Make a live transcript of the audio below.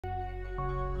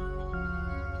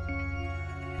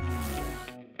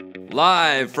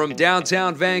Live from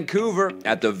downtown Vancouver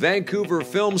at the Vancouver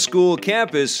Film School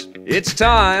campus, it's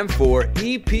time for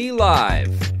EP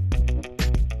Live.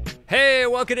 Hey,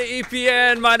 welcome to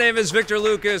EPN. My name is Victor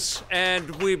Lucas, and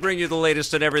we bring you the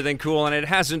latest and everything cool. And it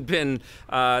hasn't been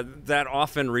that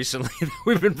often recently that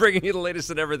we've been bringing you the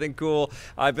latest and everything cool.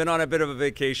 I've been on a bit of a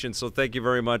vacation, so thank you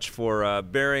very much for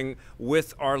bearing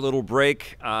with our little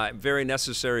break. Very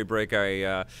necessary break.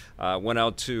 I went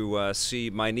out to see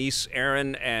my niece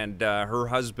Erin and her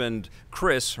husband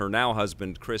Chris, her now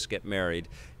husband Chris, get married.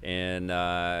 And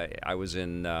I was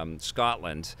in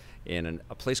Scotland, in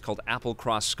a place called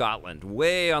Applecross, Scotland,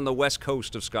 way on the west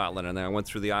coast of Scotland. And then I went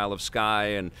through the Isle of Skye,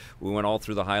 and we went all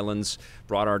through the Highlands,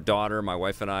 brought our daughter, my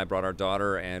wife and I brought our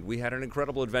daughter, and we had an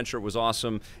incredible adventure. It was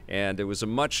awesome, and it was a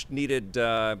much-needed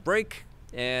break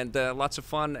and lots of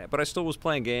fun. But I still was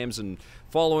playing games and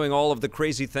following all of the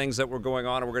crazy things that were going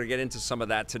on, and we're going to get into some of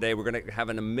that today. We're going to have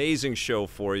an amazing show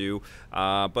for you.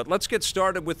 But let's get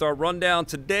started with our rundown.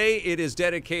 Today it is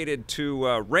dedicated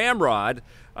to Ramrod.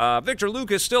 Victor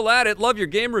Lucas, still at it. Love your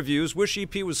game reviews. Wish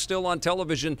EP was still on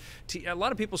television. A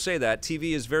lot of people say that.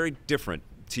 TV is very different.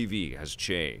 TV has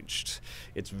changed.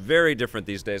 It's very different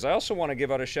these days. I also want to give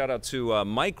out a shout out to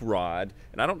Mike Rod,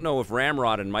 and I don't know if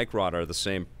Ramrod and Mike Rod are the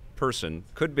same person,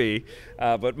 could be,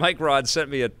 but Mike Rod sent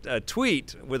me a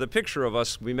tweet with a picture of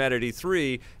us. We met at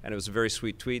E3, and it was a very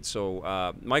sweet tweet.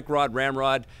 So Mike Rod,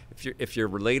 Ramrod, if you're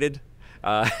related,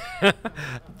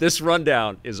 this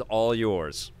rundown is all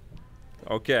yours.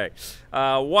 Okay,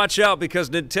 watch out, because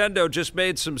Nintendo just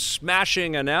made some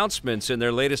smashing announcements in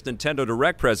their latest Nintendo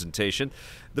Direct presentation.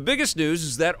 The biggest news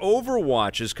is that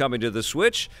Overwatch is coming to the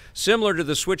Switch. Similar to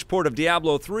the Switch port of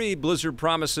Diablo 3, Blizzard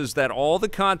promises that all the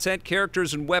content,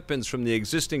 characters, and weapons from the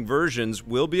existing versions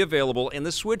will be available in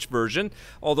the Switch version,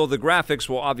 although the graphics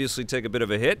will obviously take a bit of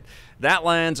a hit. That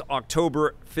lands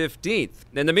October 15th.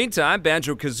 In the meantime,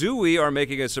 Banjo-Kazooie are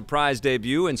making a surprise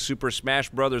debut in Super Smash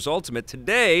Bros. Ultimate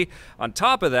today. On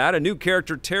top of that, a new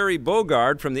character, Terry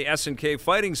Bogard, from the SNK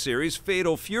fighting series,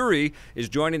 Fatal Fury, is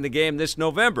joining the game this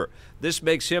November. This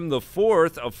makes him the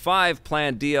fourth of 5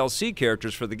 planned DLC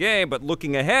characters for the game, but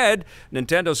looking ahead,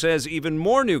 Nintendo says even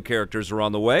more new characters are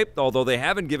on the way, although they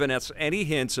haven't given us any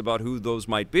hints about who those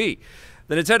might be.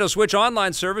 The Nintendo Switch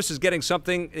Online service is getting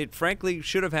something it frankly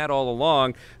should have had all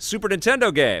along: Super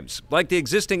Nintendo games. Like the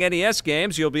existing NES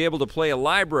games, you'll be able to play a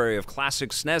library of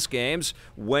classic SNES games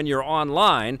when you're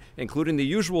online, including the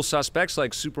usual suspects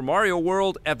like Super Mario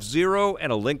World, F-Zero,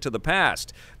 and A Link to the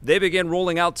Past. They begin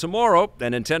rolling out tomorrow,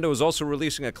 and Nintendo is also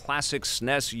releasing a classic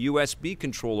SNES USB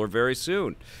controller very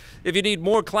soon. If you need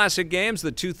more classic games,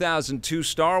 the 2002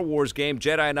 Star Wars game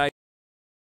Jedi Knight,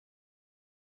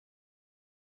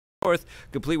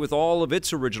 complete with all of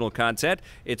its original content.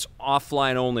 It's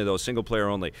offline only, though, single player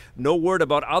only. No word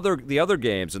about the other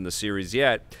games in the series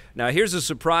yet. Now, here's a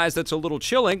surprise that's a little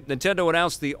chilling. Nintendo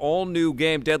announced the all-new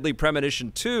game Deadly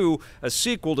Premonition 2, a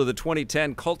sequel to the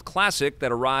 2010 cult classic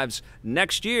that arrives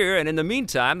next year. And in the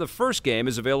meantime, the first game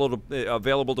is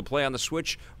available to play on the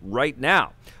Switch right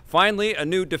now. Finally, a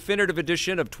new definitive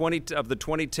edition of the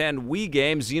 2010 Wii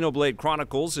game, Xenoblade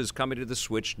Chronicles, is coming to the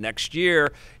Switch next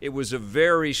year. It was a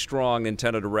very strong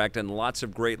Nintendo Direct, and lots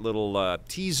of great little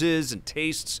teases and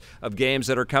tastes of games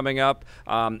that are coming up.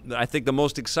 I think the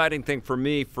most exciting thing for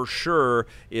me, for sure,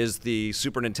 is the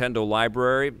Super Nintendo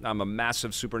library. I'm a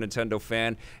massive Super Nintendo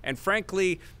fan, and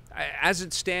frankly, as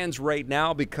it stands right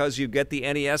now, because you get the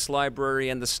NES library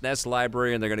and the SNES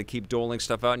library, and they're going to keep doling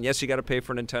stuff out, and yes, you got to pay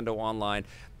for Nintendo Online,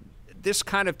 this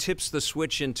kind of tips the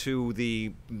Switch into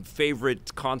the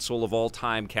favorite console of all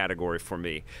time category for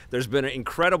me. There's been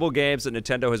incredible games that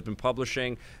Nintendo has been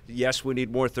publishing. Yes, we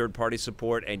need more third-party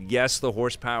support, and yes, the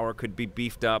horsepower could be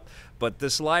beefed up, but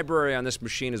this library on this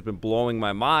machine has been blowing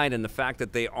my mind, and the fact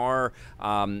that they are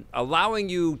allowing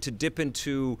you to dip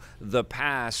into the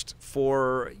past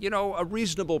for, you know, a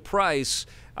reasonable price.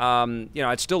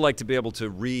 I'd still like to be able to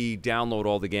re-download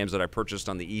all the games that I purchased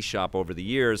on the eShop over the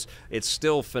years. It's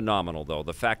still phenomenal, though.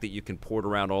 The fact that you can port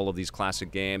around all of these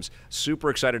classic games. Super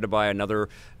excited to buy another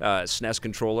SNES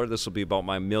controller. This will be about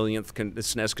my millionth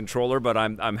SNES controller, but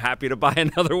I'm happy to buy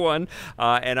another one.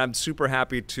 And I'm super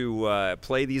happy to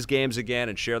play these games again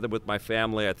and share them with my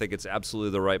family. I think it's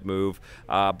absolutely the right move.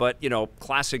 But, you know,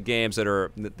 classic games that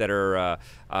are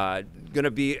going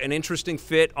to be an interesting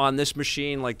fit on this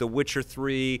machine, like The Witcher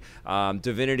 3,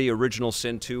 Divinity Original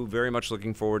Sin 2, very much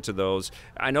looking forward to those.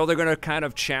 I know they're going to kind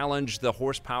of challenge the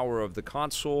horsepower of the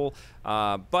console,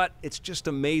 but it's just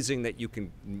amazing that you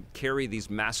can carry these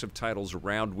massive titles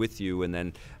around with you and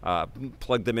then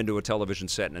plug them into a television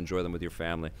set and enjoy them with your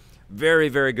family. Very,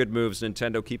 very good moves,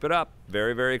 Nintendo. Keep it up.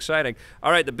 Very, very exciting.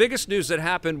 All right, the biggest news that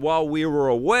happened while we were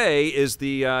away is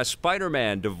the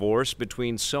Spider-Man divorce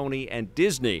between Sony and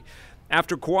Disney.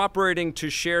 After cooperating to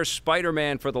share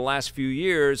Spider-Man for the last few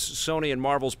years, Sony and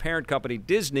Marvel's parent company,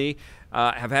 Disney,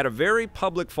 have had a very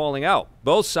public falling out.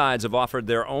 Both sides have offered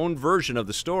their own version of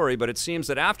the story, but it seems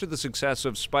that after the success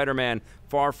of Spider-Man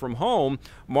Far From Home,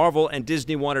 Marvel and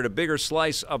Disney wanted a bigger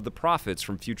slice of the profits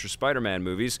from future Spider-Man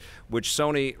movies, which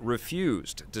Sony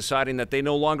refused, deciding that they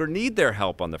no longer need their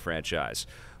help on the franchise.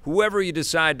 Whoever you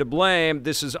decide to blame,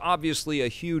 this is obviously a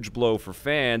huge blow for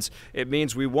fans. It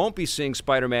means we won't be seeing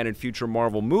Spider-Man in future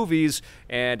Marvel movies,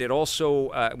 and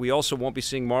we also won't be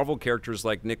seeing Marvel characters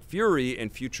like Nick Fury in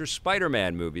future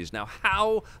Spider-Man movies. Now,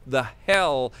 how the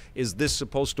hell is this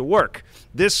supposed to work?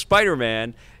 This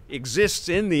Spider-Man exists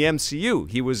in the MCU.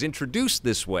 He was introduced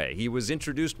this way. He was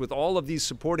introduced with all of these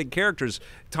supporting characters.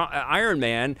 Iron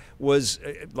Man was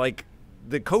like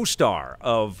the co-star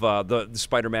of the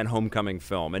Spider-Man Homecoming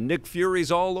film, and Nick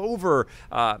Fury's all over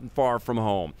Far From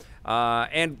Home.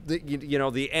 And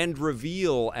the end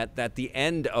reveal at the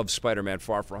end of Spider-Man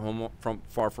Far From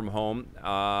Home,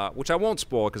 which I won't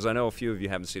spoil because I know a few of you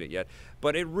haven't seen it yet,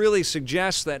 but it really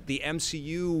suggests that the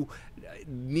MCU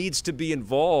needs to be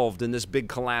involved in this big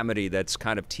calamity that's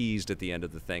kind of teased at the end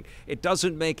of the thing. It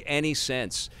doesn't make any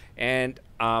sense, and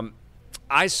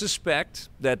I suspect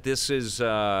that this is,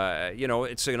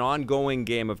 it's an ongoing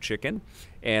game of chicken,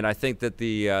 and I think that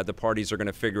the parties are going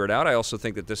to figure it out. I also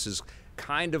think that this is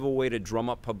kind of a way to drum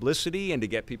up publicity and to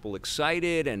get people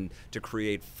excited and to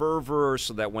create fervor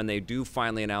so that when they do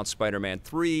finally announce Spider-Man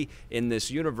 3 in this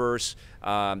universe,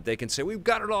 they can say, we've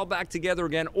got it all back together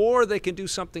again, or they can do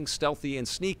something stealthy and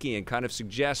sneaky and kind of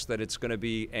suggest that it's going to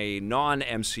be a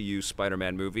non-MCU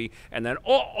Spider-Man movie, and then,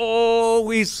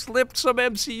 we slipped some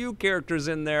MCU characters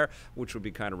in there, which would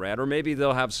be kind of rad. Or maybe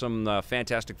they'll have some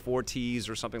Fantastic Four tease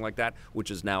or something like that,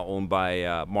 which is now owned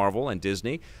by Marvel and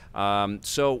Disney.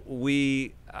 So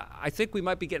I think we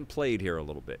might be getting played here a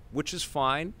little bit, which is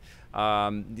fine.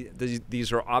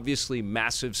 These are obviously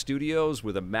massive studios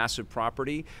with a massive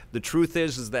property. The truth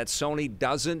is that Sony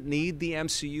doesn't need the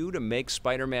MCU to make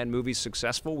Spider-Man movies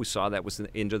successful. We saw that with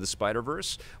Into the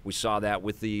Spider-Verse. We saw that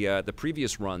with the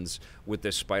previous runs with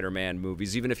the Spider-Man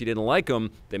movies. Even if you didn't like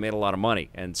them, they made a lot of money,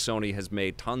 and Sony has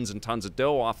made tons and tons of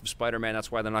dough off of Spider-Man.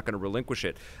 That's why they're not going to relinquish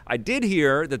it. I did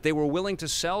hear that they were willing to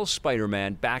sell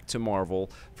Spider-Man back to Marvel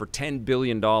for $10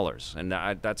 billion, and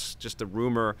that's just a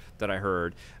rumor that I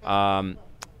heard.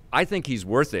 I think he's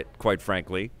worth it, quite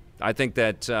frankly. I think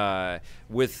that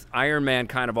with Iron Man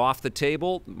kind of off the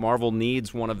table, Marvel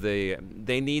needs they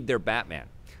need their Batman.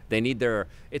 They need their,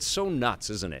 it's so nuts,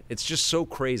 isn't it? It's just so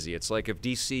crazy. It's like if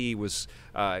DC was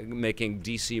making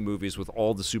DC movies with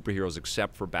all the superheroes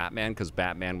except for Batman, because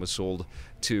Batman was sold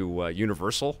to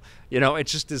Universal. It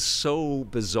just is so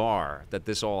bizarre that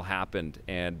this all happened.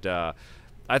 And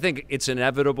I think it's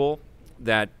inevitable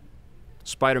that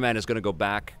Spider-Man is going to go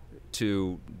back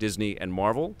to Disney and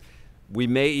Marvel. We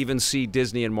may even see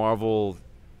Disney and Marvel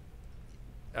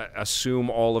assume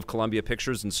all of Columbia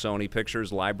Pictures and Sony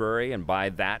Pictures library and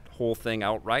buy that whole thing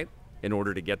outright in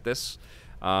order to get this.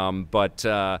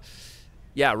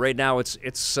 Yeah, right now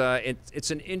it's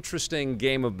an interesting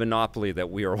game of Monopoly that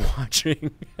we are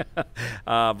watching.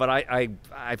 But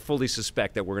I fully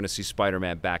suspect that we're going to see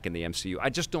Spider-Man back in the MCU. I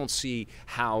just don't see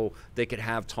how they could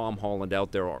have Tom Holland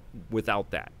out there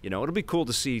without that. It'll be cool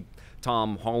to see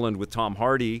Tom Holland with Tom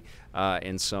Hardy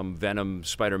in some Venom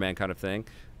Spider-Man kind of thing.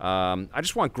 I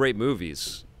just want great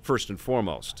movies first and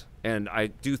foremost, and I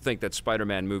do think that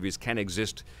Spider-Man movies can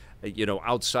exist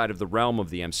outside of the realm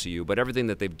of the MCU, but everything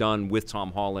that they've done with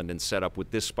Tom Holland and set up with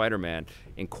this Spider-Man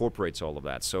incorporates all of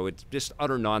that. So it's just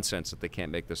utter nonsense that they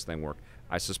can't make this thing work.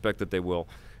 I suspect that they will,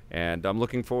 and I'm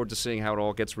looking forward to seeing how it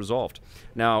all gets resolved.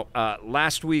 Now,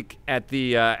 last week at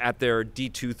their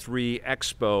D23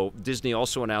 Expo, Disney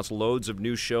also announced loads of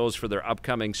new shows for their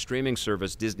upcoming streaming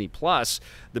service, Disney+.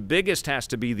 The biggest has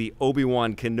to be the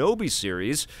Obi-Wan Kenobi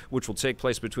series, which will take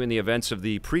place between the events of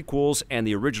the prequels and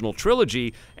the original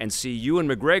trilogy, and see Ewan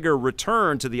McGregor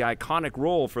return to the iconic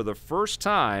role for the first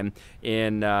time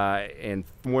in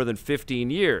more than 15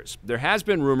 years. There has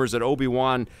been rumors that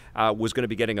Obi-Wan was going to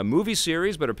be getting a movie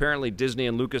series, but apparently Disney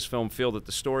and Lucasfilm feel that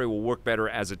the story will work better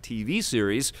as a TV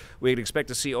series. We'd expect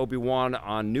to see Obi-Wan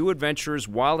on new adventures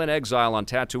while in exile on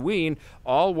Tatooine,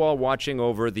 all while watching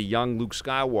over the young Luke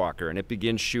Skywalker, and it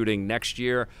begins shooting next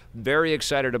year. Very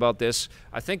excited about this.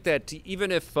 I think that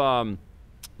even if you're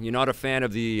not a fan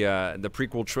of the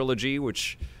prequel trilogy,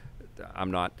 which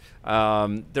I'm not.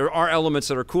 There are elements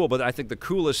that are cool, but I think the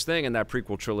coolest thing in that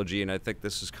prequel trilogy, and I think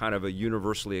this is kind of a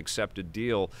universally accepted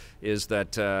deal, is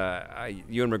that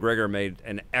Ewan McGregor made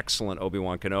an excellent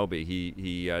Obi-Wan Kenobi.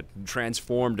 He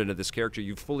transformed into this character.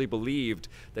 You fully believed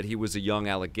that he was a young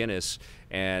Alec Guinness,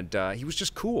 and he was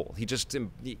just cool. He just,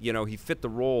 he fit the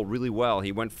role really well.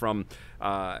 He went from,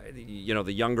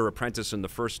 the younger apprentice in the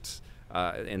first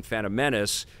in Phantom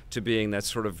Menace to being that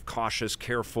sort of cautious,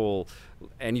 careful,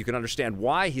 and you can understand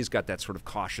why he's got that sort of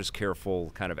cautious,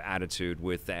 careful kind of attitude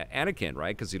with Anakin,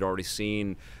 right? Because he'd already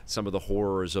seen some of the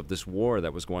horrors of this war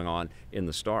that was going on in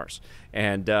the stars,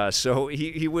 and so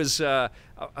he was a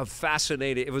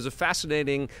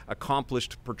fascinating,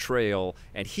 accomplished portrayal,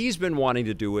 and he's been wanting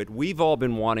to do it. We've all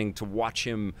been wanting to watch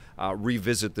him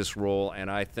revisit this role,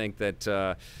 and I think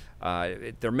that.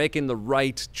 They're making the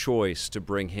right choice to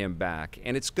bring him back.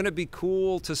 And it's going to be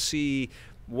cool to see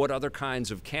what other kinds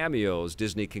of cameos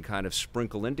Disney can kind of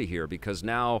sprinkle into here, because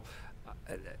now,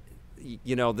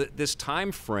 this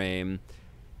time frame,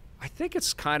 I think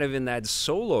it's kind of in that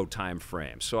Solo time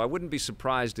frame. So I wouldn't be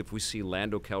surprised if we see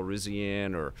Lando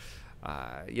Calrissian or,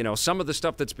 some of the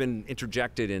stuff that's been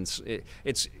interjected in.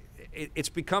 It's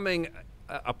becoming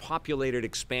a populated,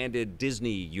 expanded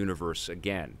Disney universe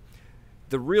again.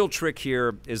 The real trick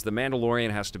here is The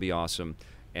Mandalorian has to be awesome,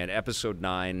 and Episode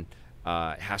 9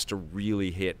 has to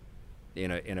really hit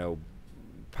in a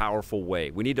powerful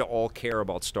way. We need to all care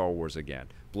about Star Wars again.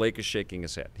 Blake is shaking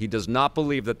his head. He does not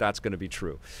believe that that's going to be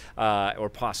true or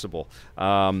possible.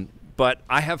 But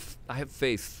I have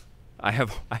faith. I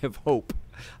have hope.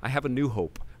 I have a new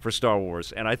hope for Star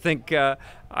Wars, and I think we're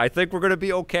going to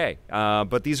be okay.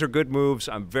 But these are good moves.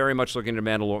 I'm very much looking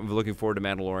forward to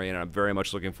Mandalorian, and I'm very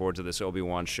much looking forward to this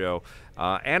Obi-Wan show,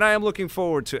 and I am looking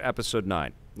forward to Episode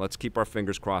 9. Let's keep our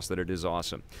fingers crossed that it is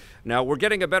awesome. Now, we're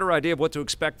getting a better idea of what to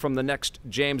expect from the next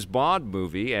James Bond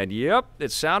movie, and yep,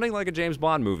 it's sounding like a James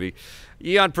Bond movie.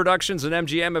 Eon Productions and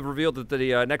MGM have revealed that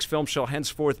the next film shall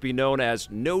henceforth be known as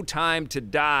No Time to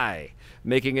Die,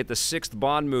 making it the 6th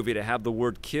Bond movie to have the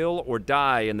word kill or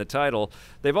die in the title.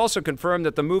 They've also confirmed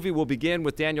that the movie will begin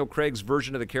with Daniel Craig's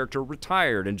version of the character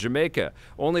retired in Jamaica,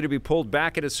 only to be pulled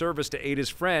back into service to aid his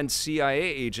friend, CIA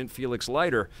agent Felix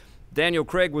Leiter. Daniel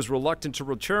Craig was reluctant to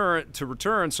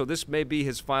return, so this may be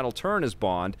his final turn as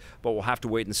Bond, but we'll have to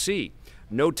wait and see.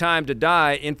 No Time to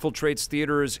Die infiltrates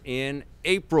theaters in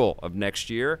April of next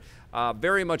year.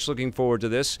 Very much looking forward to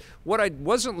this. What I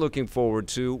wasn't looking forward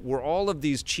to were all of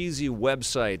these cheesy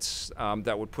websites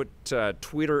that would put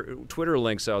Twitter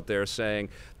links out there saying,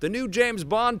 the new James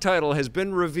Bond title has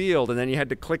been revealed, and then you had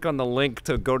to click on the link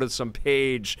to go to some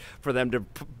page for them to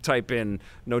type in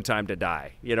No Time to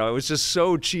Die. It was just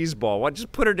so cheeseball. Why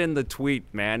just put it in the tweet,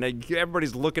 man?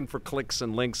 Everybody's looking for clicks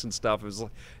and links and stuff. It's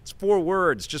 4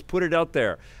 words. Just put it out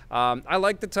there. I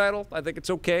like the title. I think it's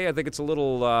okay. I think it's a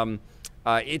little...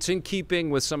 it's in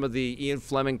keeping with some of the Ian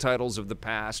Fleming titles of the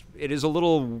past. It is a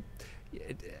little,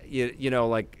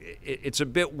 it's a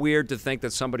bit weird to think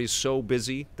that somebody's so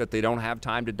busy that they don't have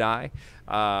time to die.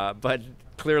 But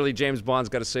clearly James Bond's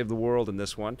got to save the world in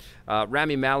this one.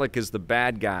 Rami Malek is the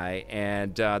bad guy,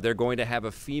 and they're going to have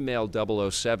a female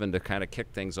 007 to kind of kick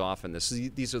things off in this.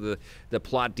 These are the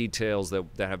plot details that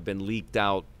have been leaked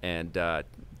out and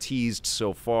teased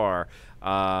so far.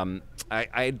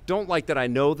 I don't like that I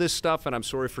know this stuff, and I'm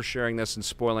sorry for sharing this and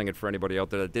spoiling it for anybody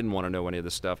out there that didn't want to know any of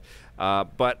this stuff.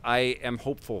 But I am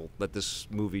hopeful that this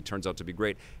movie turns out to be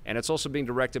great. And it's also being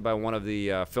directed by one of the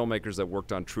filmmakers that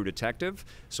worked on True Detective,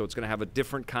 so it's going to have a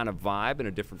different kind of vibe and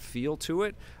a different feel to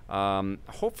it.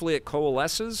 Hopefully it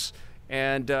coalesces,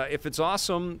 and if it's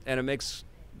awesome and it makes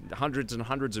hundreds and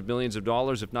hundreds of millions of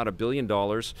dollars, if not $1 billion,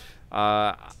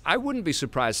 I wouldn't be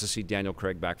surprised to see Daniel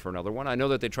Craig back for another one. I know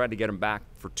that they tried to get him back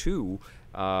for 2.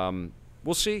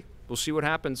 We'll see. We'll see what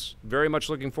happens. Very much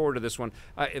looking forward to this one.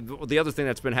 The other thing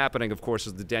that's been happening, of course,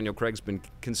 is that Daniel Craig's been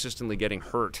consistently getting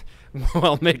hurt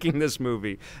while making this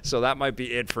movie. So that might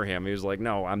be it for him. He was like,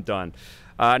 no, I'm done.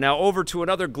 Now over to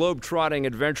another globe-trotting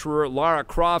adventurer. Lara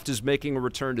Croft is making a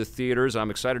return to theaters. I'm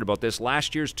excited about this.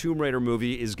 Last year's Tomb Raider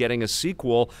movie is getting a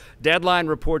sequel. Deadline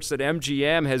reports that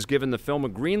MGM has given the film a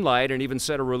green light and even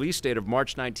set a release date of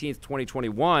March 19th,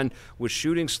 2021, with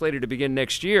shooting slated to begin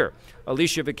next year.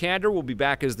 Alicia Vikander will be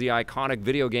back as the iconic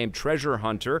video game treasure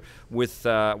hunter.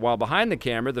 While behind the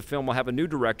camera, the film will have a new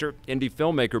director, indie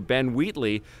filmmaker Ben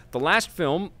Wheatley. The last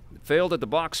film failed at the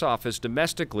box office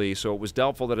domestically, so it was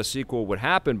doubtful that a sequel would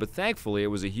happen, but thankfully it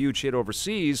was a huge hit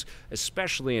overseas,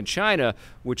 especially in China,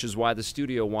 which is why the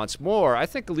studio wants more. I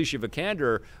think Alicia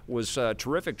Vikander was a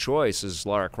terrific choice as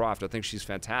Lara Croft. I think she's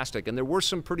fantastic, and there were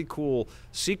some pretty cool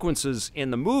sequences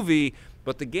in the movie,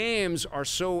 but the games are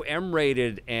so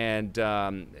M-rated and,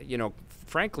 you know,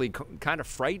 frankly, kind of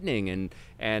frightening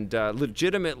and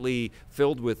legitimately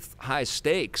filled with high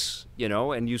stakes, you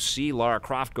know, and you see Lara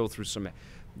Croft go through some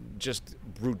just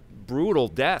brutal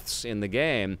deaths in the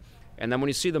game. And then when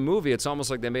you see the movie, it's almost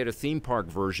like they made a theme park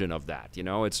version of that, you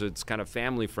know. It's kind of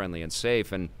family friendly and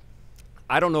safe. And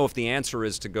I don't know if the answer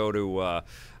is to go to,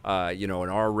 you know, an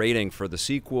R rating for the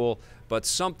sequel, but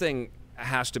something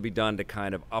has to be done to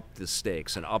kind of up the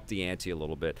stakes and up the ante a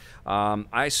little bit.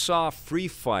 I saw Free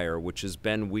Fire, which is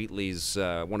Ben Wheatley's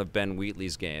one of Ben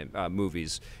Wheatley's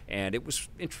movies, and it was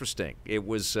interesting. It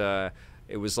was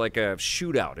like a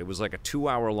shootout. It was like a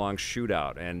 2-hour-long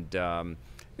shootout, and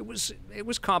it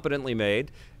was competently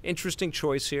made. Interesting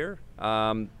choice here,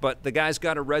 but the guy's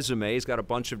got a resume. He's got a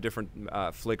bunch of different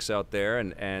flicks out there,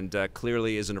 and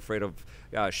clearly isn't afraid of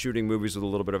shooting movies with a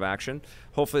little bit of action.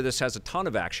 Hopefully, this has a ton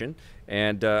of action,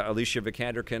 and Alicia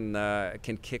Vikander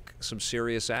can kick some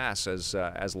serious ass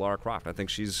as Lara Croft. I think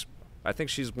she's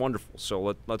wonderful.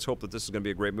 So let's hope that this is going to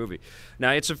be a great movie.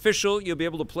 Now, it's official. You'll be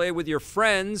able to play with your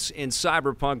friends in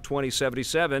Cyberpunk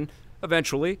 2077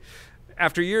 eventually.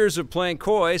 After years of playing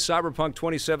coy, Cyberpunk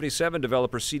 2077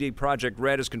 developer CD Projekt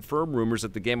Red has confirmed rumors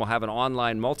that the game will have an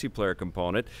online multiplayer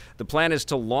component. The plan is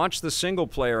to launch the single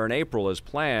player in April as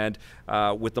planned,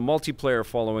 with the multiplayer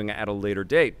following at a later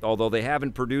date. Although they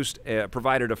haven't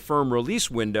provided a firm release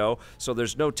window, so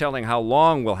there's no telling how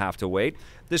long we'll have to wait.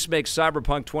 This makes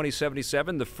Cyberpunk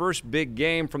 2077 the first big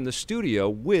game from the studio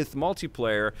with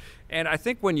multiplayer. And I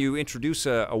think when you introduce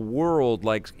a world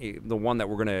like the one that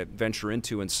we're going to venture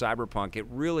into in Cyberpunk, it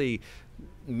really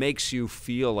makes you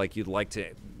feel like you'd like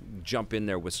to jump in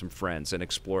there with some friends and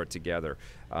explore it together.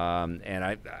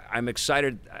 And I'm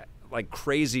excited like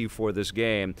crazy for this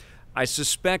game. I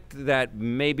suspect that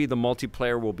maybe the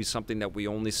multiplayer will be something that we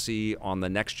only see on the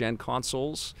next-gen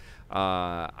consoles.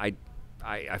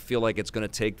 I feel like it's going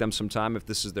to take them some time if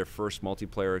this is their first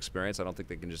multiplayer experience. I don't think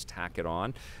they can just tack it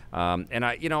on. And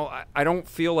I don't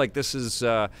feel like this is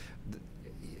a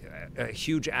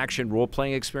huge action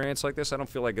role-playing experience like this. I don't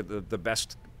feel like the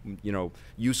best, you know,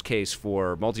 use case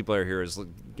for multiplayer here is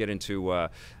get into a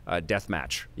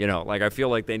deathmatch. You know, like I feel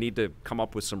like they need to come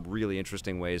up with some really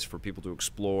interesting ways for people to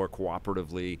explore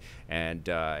cooperatively and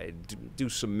do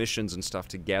some missions and stuff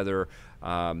together.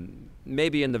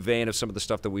 Maybe in the vein of some of the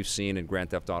stuff that we've seen in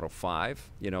Grand Theft Auto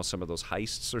 5, you know, some of those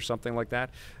heists or something like that.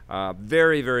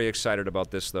 Very, very excited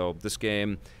about this, though. This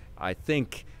game, I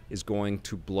think, is going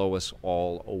to blow us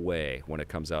all away when it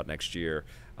comes out next year.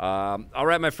 All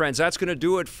right, my friends, that's going to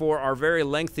do it for our very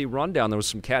lengthy rundown. There was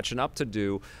some catching up to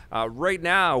do. Right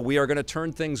now, we are going to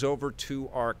turn things over to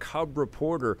our cub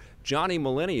reporter, Johnny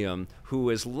Millennium,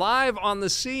 who is live on the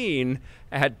scene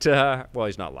at, well,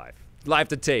 he's not live. Live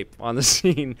to tape on the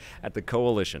scene at the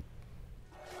Coalition.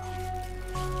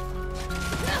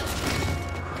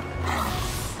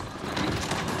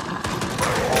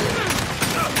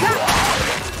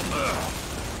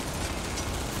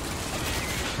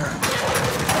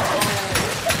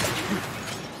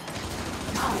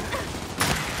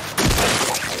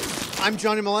 I'm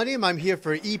Johnny Millennium. I'm here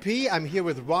for EP. I'm here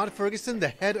with Rod Ferguson, the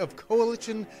head of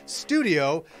Coalition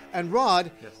Studio. And Rod,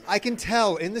 yes. I can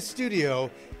tell in the studio,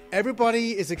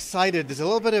 everybody is excited. There's a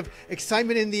little bit of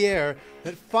excitement in the air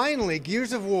that finally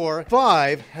Gears of War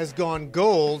 5 has gone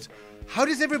gold. How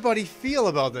does everybody feel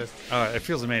about this? It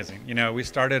feels amazing. You know, we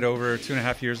started over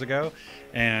 2.5 years ago,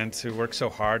 and to work so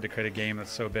hard to create a game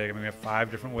that's so big. I mean, we have 5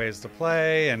 different ways to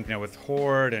play, and you know, with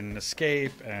Horde and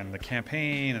Escape and the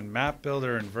campaign and map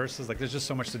builder and versus, like there's just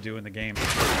so much to do in the game.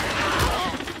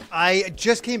 I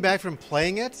just came back from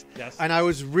playing it, yes, and I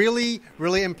was really,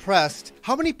 really impressed.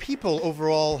 How many people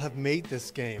overall have made this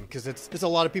game? Because there's a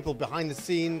lot of people behind the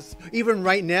scenes. Even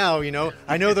right now, you know,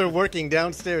 I know they're working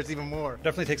downstairs even more.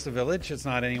 Definitely takes a village. It's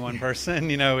not any one person.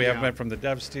 You know, we have went from the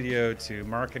dev studio to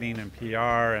marketing and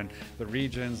PR and the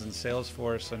regions and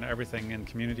Salesforce and everything in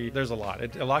community. There's a lot.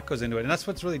 A lot goes into it, and that's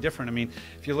what's really different. I mean,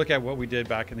 if you look at what we did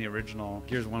back in the original,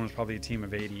 Gears 1 was probably a team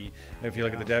of 80. If you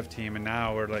look at the dev team, and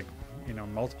now we're like, you know,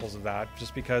 multiples of that,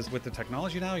 just because with the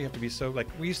technology now you have to be so, like,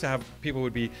 we used to have people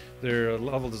would be their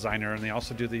level designer, and they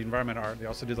also do the environment art, they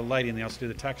also do the lighting, they also do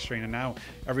the texturing, and now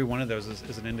every one of those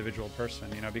is an individual person,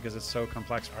 you know, because it's so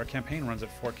complex. Our campaign runs at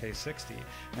 4K 60,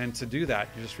 and to do that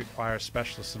you just require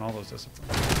specialists in all those disciplines.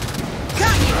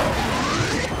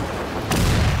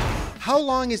 How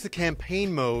long is the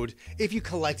campaign mode if you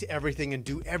collect everything and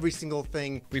do every single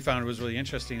thing? We found it was really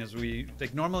interesting is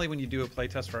normally when you do a play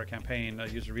test for our campaign, a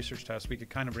user research test, we could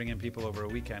kind of bring in people over a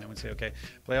weekend and we'd say, okay,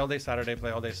 play all day Saturday,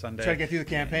 play all day Sunday. Try to get through the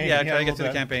campaign. Yeah, try to get through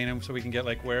the campaign, and so we can get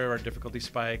like where our difficulty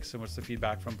spikes and what's the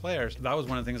feedback from players. That was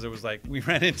one of the things that was like we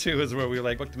ran into is where we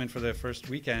like booked them in for the first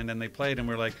weekend and they played and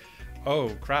we're like, oh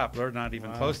crap, we're not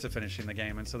even close to finishing the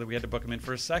game, and so that we had to book them in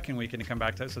for a second weekend to come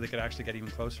back to it so they could actually get even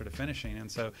closer to finishing.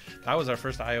 And so that was our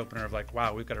first eye-opener of like,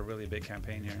 wow, we've got a really big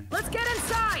campaign here. Let's get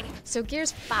inside! So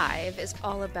Gears 5 is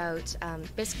all about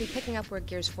basically picking up where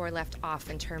Gears 4 left off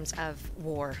in terms of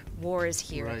war. War is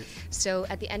here. Right. So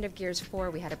at the end of Gears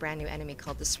 4, we had a brand new enemy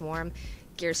called the Swarm.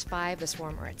 Gears 5, the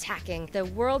Swarm are attacking. The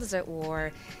world is at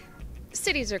war.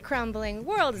 Cities are crumbling,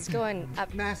 world is going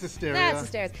up. Mass hysteria. Mass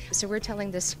hysteria. So we're telling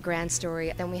this grand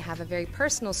story. Then we have a very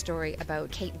personal story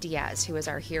about Kate Diaz, who is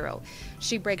our hero.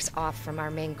 She breaks off from our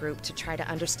main group to try to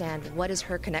understand what is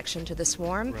her connection to the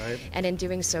Swarm. Right. And in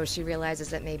doing so, she realizes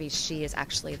that maybe she is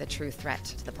actually the true threat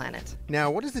to the planet. Now,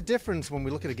 what is the difference when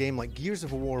we look at a game like Gears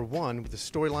of War 1, with the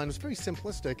storyline was very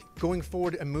simplistic, going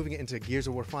forward and moving it into Gears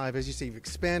of War 5? As you say, you've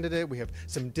expanded it. We have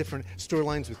some different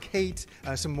storylines with Kate,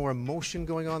 some more emotion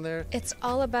going on there. It's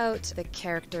all about the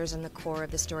characters and the core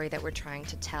of the story that we're trying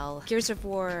to tell. Gears of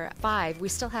War 5, we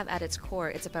still have at its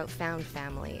core, it's about found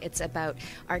family. It's about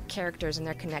our characters and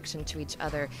their connection to each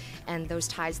other and those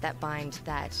ties that bind,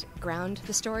 that ground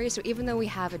the story. So even though we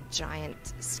have a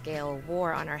giant scale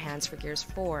war on our hands for Gears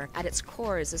 4, at its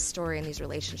core is this story and these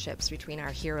relationships between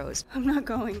our heroes. I'm not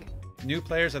going. New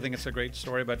players, I think it's a great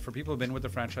story, but for people who've been with the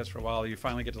franchise for a while, you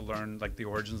finally get to learn like the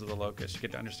origins of the Locust. You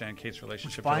get to understand Kate's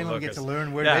relationship with the Finally Locust. get to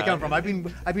learn where they come from. I've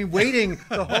been waiting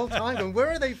the whole time. Going,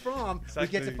 where are they from? Exactly. We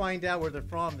get to find out where they're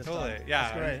from this time. Yeah.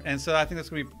 That's great. And so I think that's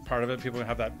going to be part of it. People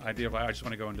have that idea of, I just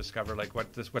want to go and discover like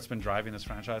what's been driving this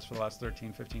franchise for the last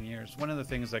 13, 15 years. One of the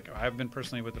things, like I've been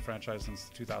personally with the franchise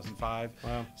since 2005.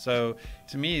 Wow. So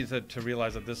to me, to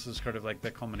realize that this is sort of like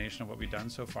the culmination of what we've done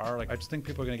so far, like I just think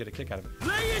people are going to get a kick out of it.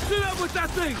 Lay into them with that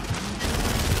thing!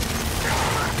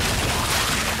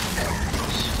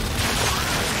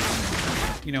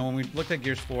 You know, when we looked at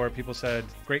Gears 4, people said,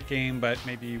 great game, but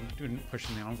maybe you didn't push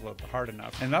the envelope hard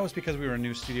enough. And that was because we were a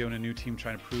new studio and a new team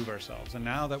trying to prove ourselves. And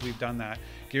now that we've done that,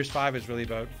 Gears 5 is really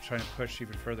about trying to push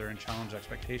even further and challenge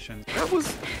expectations. That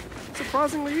was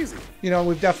surprisingly easy. You know,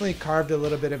 we've definitely carved a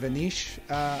little bit of a niche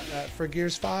for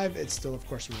Gears 5. It still, of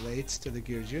course, relates to the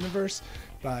Gears universe,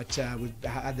 but we've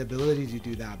had the ability to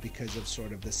do that because of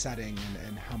sort of the setting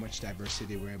and how much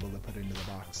diversity we're able to put into the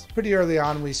box. Pretty early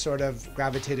on, we sort of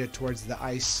gravitated towards the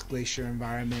ice glacier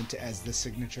environment as the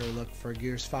signature look for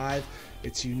Gears 5.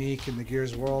 It's unique in the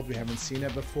Gears world. We haven't seen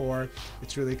it before.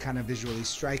 It's really kind of visually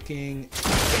striking.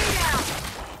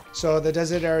 So the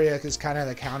desert area is kind of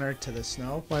the counter to the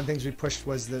snow. One of the things we pushed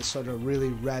was the sort of really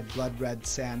red, blood red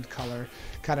sand color.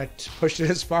 Kind of pushed it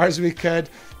as far as we could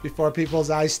before people's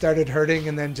eyes started hurting,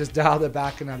 and then just dialed it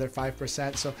back another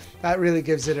 5%. So that really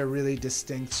gives it a really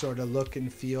distinct sort of look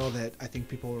and feel that I think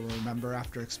people will remember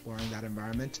after exploring that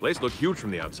environment. Place looked huge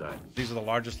from the outside. These are the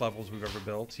largest levels we've ever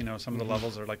built. You know, some of the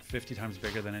levels are like 50 times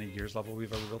bigger than any Gears level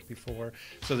we've ever built before.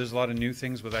 So there's a lot of new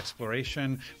things with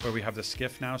exploration, where we have the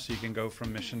skiff now, so you can go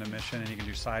from mission to mission, and you can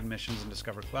do side missions and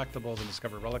discover collectibles and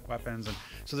discover relic weapons. And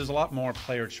so there's a lot more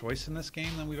player choice in this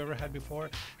game than we've ever had before.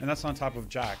 And that's on top of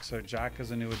Jack. So Jack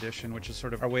is a new addition, which is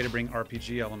sort of our way to bring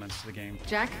RPG elements to the game.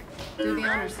 Jack, do the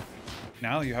honors.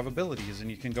 Now you have abilities,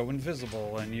 and you can go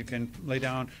invisible, and you can lay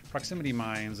down proximity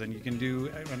mines, and you can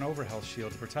do an overhealth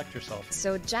shield to protect yourself.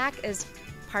 So Jack is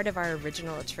part of our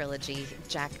original trilogy.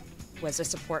 Jack was a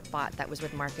support bot that was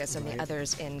with Marcus and the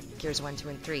others in Gears 1, 2,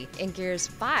 and 3. In Gears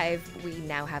 5, we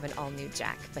now have an all-new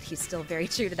Jack, but he's still very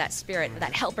true to that spirit,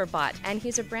 that helper bot. And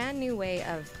he's a brand new way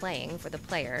of playing for the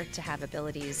player to have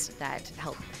abilities that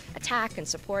help attack and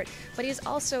support, but he's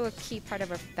also a key part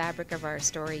of our fabric of our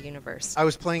story universe. I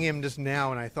was playing him just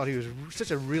now, and I thought he was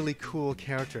such a really cool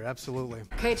character. Absolutely.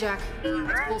 Okay, Jack,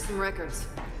 let's pull some records.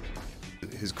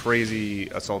 His crazy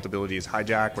assault ability is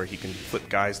hijack, where he can flip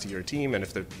guys to your team, and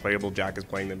if the playable Jack is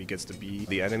playing them, he gets to be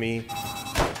the enemy.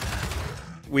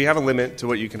 We have a limit to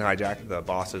what you can hijack. The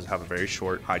bosses have a very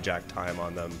short hijack time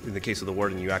on them. In the case of the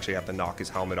Warden, you actually have to knock his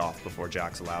helmet off before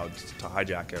Jack's allowed to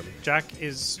hijack him. Jack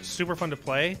is super fun to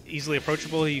play, easily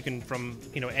approachable. You can, from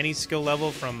any skill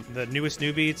level, from the newest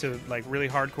newbie to like really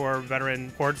hardcore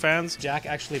veteran Horde fans. Jack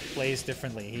actually plays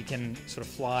differently. He can sort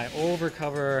of fly over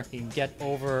cover, he can get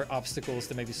over obstacles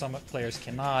that maybe some players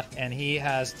cannot, and he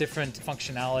has different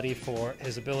functionality for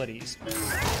his abilities.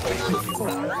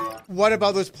 What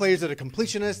about those players that are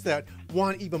completion collectivists that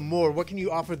want even more? What can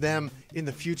you offer them in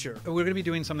the future? We're going to be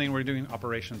doing something, we're doing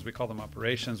operations, we call them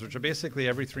operations, which are basically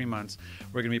every 3 months,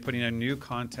 we're going to be putting in new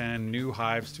content, new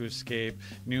hives to escape,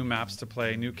 new maps to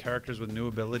play, new characters with new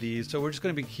abilities. So we're just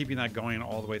going to be keeping that going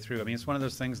all the way through. I mean, it's one of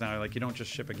those things now, like you don't just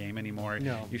ship a game anymore,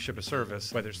 you ship a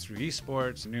service, whether it's through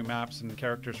esports, new maps and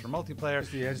characters for multiplayer.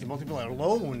 Yeah, the multiplayer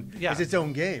alone is its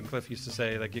own game. Cliff used to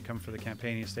say, like, you come for the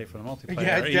campaign, you stay for the multiplayer.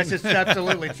 Yeah, that's just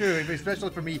absolutely true. Especially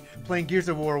for me playing Gears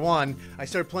of War 1, I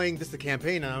started playing the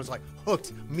campaign and I was like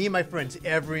hooked. Me and my friends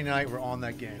every night were on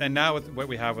that game. And now with what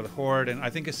we have with Horde, and I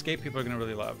think Escape people are going to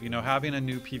really love. You know, having a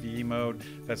new PvE mode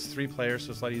that's 3 players,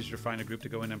 so it's a lot easier to find a group to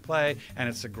go in and play, and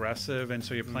it's aggressive, and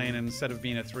so you're playing, instead of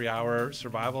being a 3-hour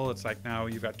survival, it's like now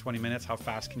you've got 20 minutes. How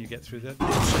fast can you get through this?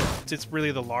 It's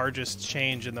really the largest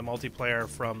change in the multiplayer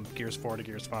from Gears 4 to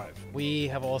Gears 5. We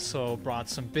have also brought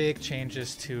some big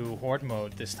changes to Horde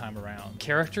mode this time around.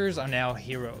 Characters are now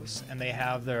heroes, and they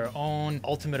have their own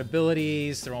ultimate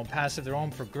abilities, their own passive, their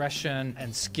own progression,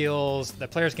 and skills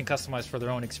that players can customize for their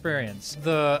own experience.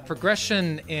 The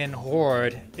progression in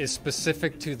Horde is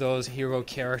specific to those hero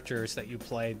characters that you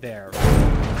play there.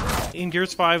 In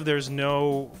Gears 5, there's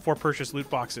no for-purchase loot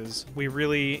boxes. We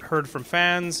really heard from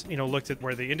fans, looked at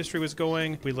where the industry was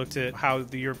going. We looked at how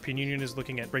the European Union is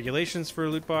looking at regulations for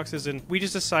loot boxes, and we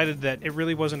just decided that it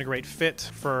really wasn't a great fit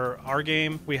for our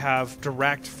game. We have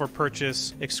direct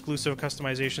for-purchase exclusive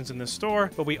customizations in the store,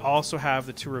 but we also have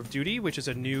the Tour of Duty, which is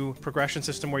a new progression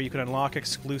system where you can unlock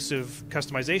exclusive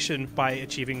customization by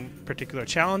achieving particular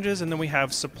challenges, and then we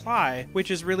have Supply,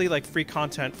 which is really like free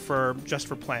content just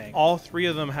for playing. All 3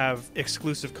 of them have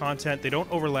exclusive content. They don't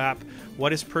overlap.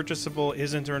 What is purchasable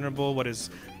isn't earnable. What is,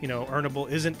 earnable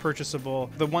isn't purchasable.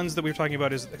 The ones that we're talking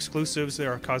about is exclusives. They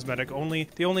are cosmetic only.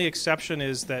 The only exception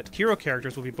is that hero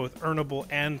characters will be both earnable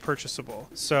and purchasable.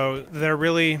 So they're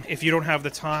really, if you don't have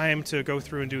the time to go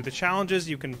through and do the challenges,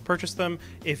 you can purchase them.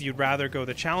 If you'd rather go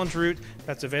the challenge route,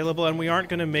 that's available. And we aren't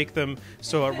going to make them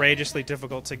so outrageously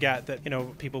difficult to get that,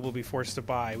 people will be forced to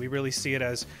buy. We really see it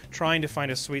as trying to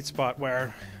find a sweet spot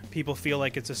where people feel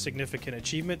like it's a significant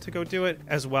achievement to go do it,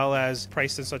 as well as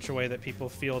priced in such a way that people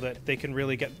feel that they can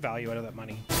really get value out of that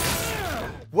money.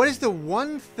 What is the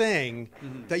one thing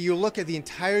that you look at the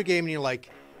entire game and you're like,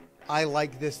 I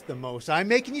like this the most? I'm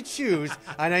making you choose,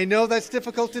 and I know that's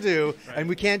difficult to do, and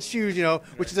we can't choose,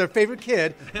 which is our favorite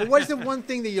kid. But what is the one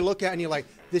thing that you look at and you're like,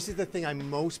 this is the thing I'm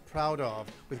most proud of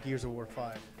with Gears of War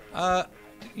 5?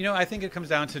 I think it comes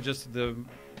down to just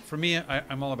for me,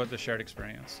 I'm all about the shared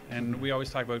experience. And we always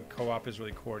talk about co-op is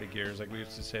really core to Gears. Like we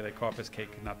used to say, like co-op is cake,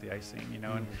 not the icing,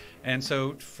 And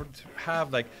so to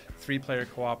have like 3-player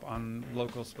co-op on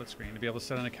local split screen, to be able to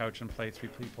sit on a couch and play 3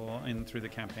 people through the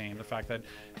campaign, the fact that,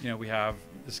 we have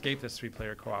Escape that's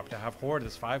 3-player co-op, to have Horde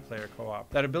that's 5-player co-op,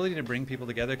 that ability to bring people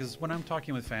together. Because when I'm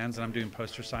talking with fans and I'm doing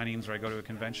poster signings or I go to a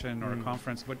convention or a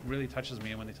conference, what really touches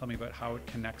me and when they tell me about how it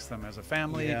connects them as a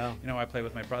family, I play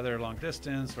with my brother long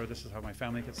distance, or this is how my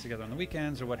family gets together on the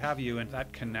weekends or what have you, and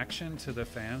that connection to the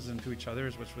fans and to each other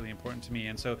is what's really important to me.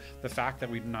 And so the fact that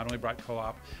we not only brought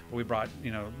co-op, but we brought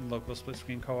local split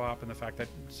screen co-op, and the fact that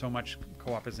so much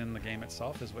co-op is in the game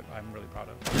itself is what I'm really proud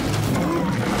of.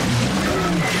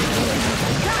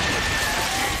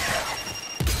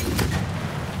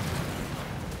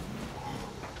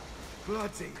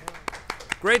 Bloody.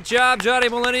 Great job, Johnny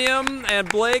Millennium and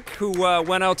Blake, who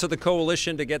went out to the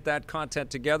Coalition to get that content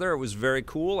together. It was very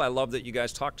cool. I love that you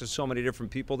guys talked to so many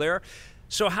different people there.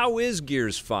 So how is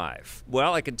Gears 5?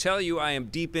 Well, I can tell you I am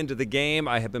deep into the game.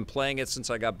 I have been playing it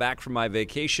since I got back from my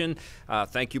vacation.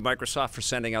 Thank you, Microsoft, for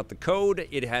sending out the code.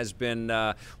 It has been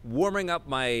warming up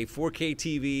my 4K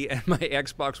TV and my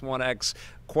Xbox One X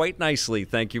quite nicely.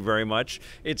 Thank you very much.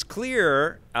 It's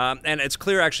clear, and it's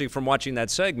clear actually from watching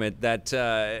that segment, that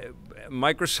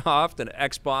Microsoft and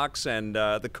Xbox and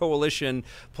the Coalition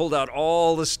pulled out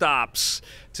all the stops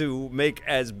to make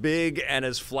as big and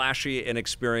as flashy an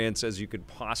experience as you could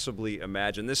possibly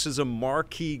imagine. This is a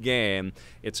marquee game.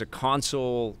 It's a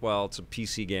console, well, it's a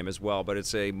PC game as well, but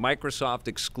it's a Microsoft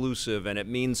exclusive, and it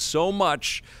means so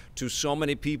much to so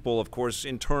many people, of course,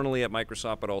 internally at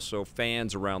Microsoft, but also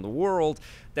fans around the world,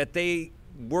 that they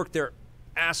work their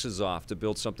asses off to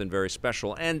build something very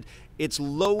special. And it's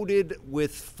loaded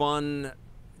with fun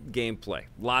gameplay.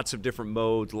 Lots of different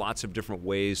modes, lots of different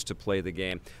ways to play the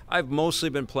game. I've mostly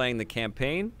been playing the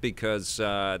campaign because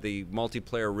the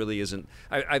multiplayer really isn't...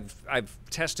 I've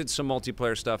tested some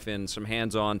multiplayer stuff in some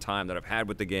hands-on time that I've had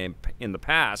with the game in the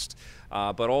past,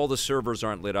 but all the servers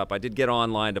aren't lit up. I did get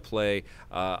online to play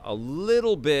a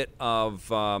little bit of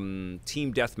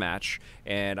Team Deathmatch,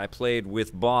 and I played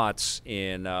with bots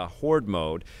in Horde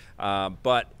mode.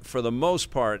 But for the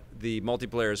most part, the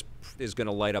multiplayer is going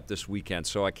to light up this weekend.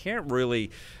 So I can't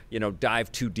really,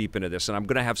 dive too deep into this, and I'm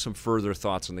going to have some further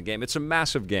thoughts on the game. It's a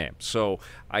massive game, so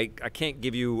I can't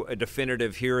give you a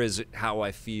definitive, here is how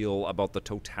I feel about the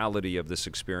totality of this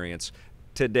experience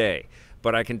today.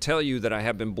 But I can tell you that I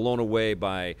have been blown away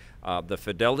by the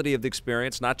fidelity of the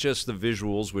experience, not just the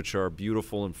visuals, which are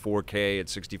beautiful in 4K at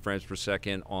 60 frames per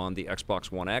second on the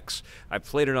Xbox One X. I've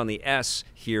played it on the S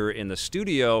here in the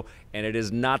studio, and it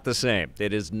is not the same.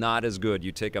 It is not as good.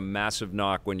 You take a massive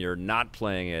knock when you're not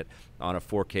playing it on a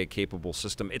 4K capable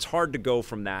system. It's hard to go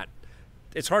from that.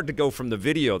 It's hard to go from the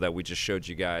video that we just showed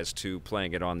you guys to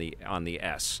playing it on the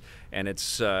S, and it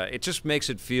just makes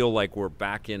it feel like we're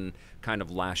back in kind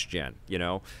of last gen,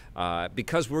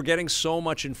 because we're getting so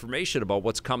much information about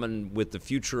what's coming with the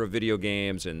future of video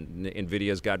games, and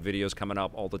NVIDIA's got videos coming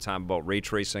up all the time about ray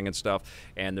tracing and stuff,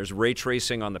 and there's ray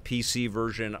tracing on the PC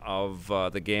version of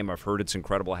the game. I've heard it's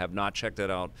incredible. I have not checked it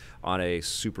out on a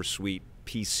super sweet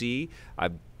PC.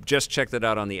 I've just checked it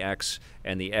out on the X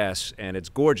and the S, and it's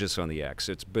gorgeous on the X.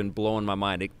 It's been blowing my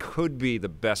mind. It could be the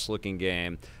best looking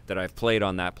game that I've played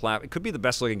on that platform. It could be the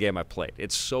best looking game I've played.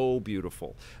 It's so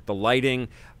beautiful. The lighting,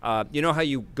 you know how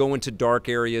you go into dark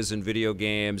areas in video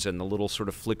games and the little sort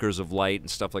of flickers of light and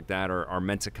stuff like that are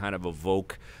meant to kind of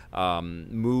evoke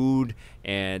mood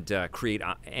and create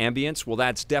ambience? Well,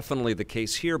 that's definitely the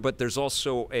case here, but there's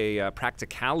also a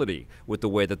practicality with the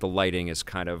way that the lighting is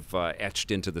kind of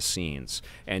etched into the scenes.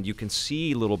 And you can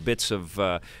see little bits of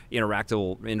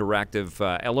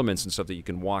interactive elements and stuff that you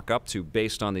can walk up to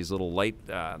based on these little light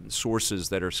sources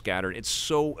that are scattered. It's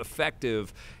so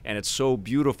effective and it's so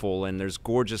beautiful, and there's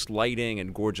gorgeous lighting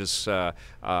and gorgeous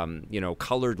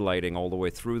colored lighting all the way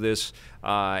through this,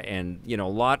 and a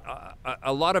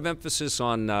lot of emphasis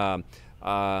on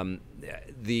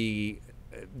the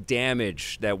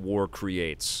damage that war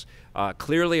creates.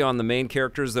 Clearly on the main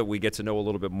characters that we get to know a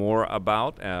little bit more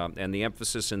about, and the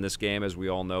emphasis in this game, as we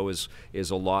all know, is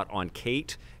a lot on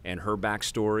Kate and her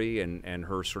backstory and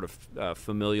her sort of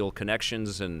familial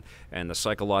connections and the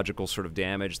psychological sort of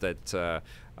damage that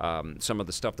some of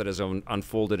the stuff that has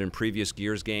unfolded in previous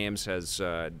Gears games has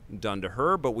done to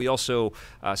her. But we also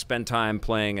spend time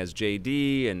playing as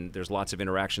JD, and there's lots of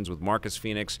interactions with Marcus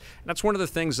Phoenix. And that's one of the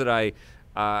things that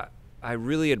I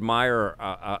really admire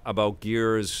about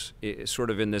Gears, sort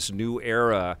of in this new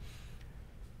era,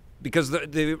 because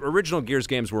the original Gears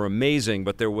games were amazing,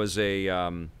 but there was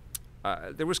kind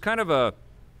of a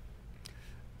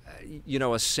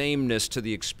sameness to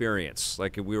the experience.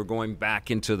 Like we were going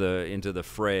back into the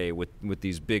fray with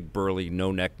these big, burly,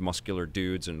 no-neck, muscular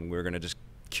dudes, and we were going to just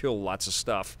kill lots of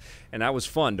stuff, and that was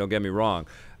fun. Don't get me wrong,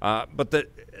 but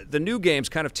the new games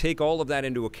kind of take all of that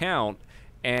into account.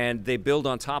 And they build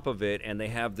on top of it, and they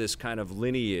have this kind of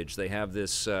lineage. They have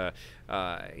this,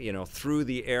 through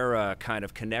the era kind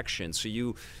of connection. So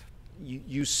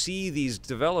you see these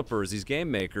developers, these game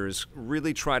makers,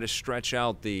 really try to stretch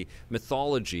out the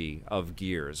mythology of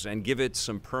Gears and give it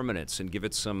some permanence and give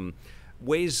it some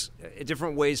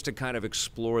different ways to kind of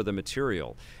explore the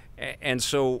material. And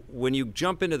so when you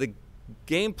jump into the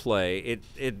gameplay,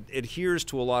 it adheres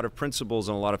to a lot of principles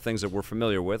and a lot of things that we're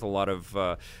familiar with, a lot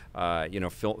of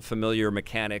familiar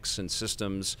mechanics and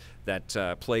systems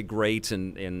that play great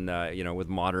in with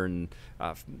modern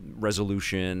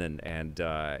resolution and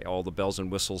all the bells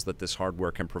and whistles that this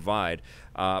hardware can provide.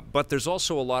 But there's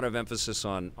also a lot of emphasis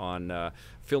on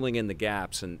filling in the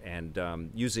gaps and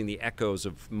using the echoes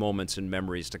of moments and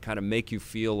memories to kind of make you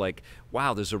feel like,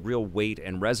 wow, there's a real weight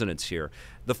and resonance here.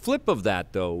 The flip of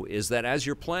that, though, is that as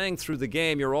you're playing through the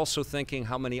game, you're also thinking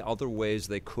how many other ways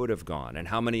they could have gone and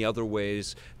how many other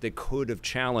ways they could have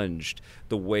challenged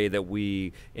the way that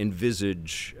we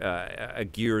envisage a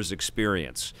Gears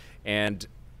experience. And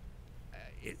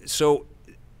so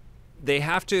they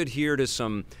have to adhere to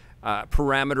some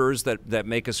parameters that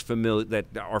make us familiar, that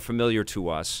are familiar to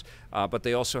us, but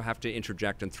they also have to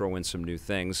interject and throw in some new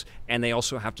things, and they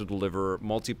also have to deliver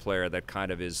multiplayer that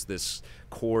kind of is this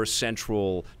core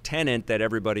central tenet that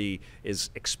everybody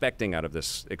is expecting out of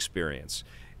this experience.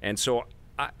 And so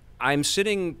I'm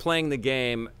sitting playing the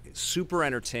game super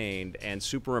entertained and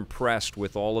super impressed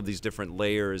with all of these different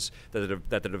layers that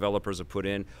the developers have put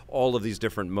in, all of these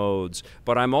different modes,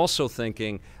 but I'm also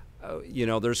thinking,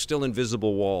 there's still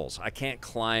invisible walls. I can't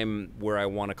climb where I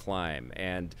want to climb,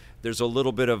 and there's a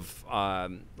little bit of a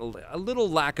little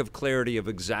lack of clarity of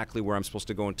exactly where I'm supposed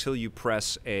to go until you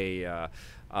press the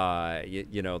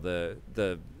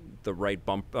right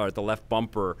bump or the left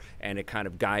bumper, and it kind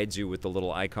of guides you with the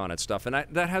little icon and stuff. And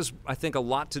that has, I think, a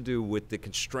lot to do with the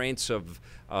constraints of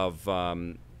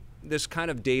this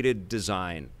kind of dated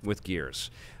design with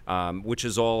Gears. which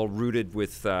is all rooted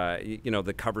with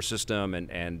the cover system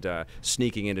and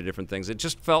sneaking into different things. It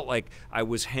just felt like I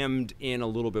was hemmed in a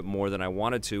little bit more than I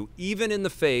wanted to, even in the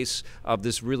face of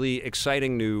this really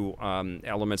exciting new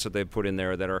elements that they've put in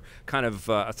there that are kind of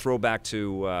a throwback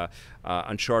to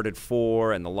Uncharted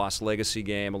 4 and the Lost Legacy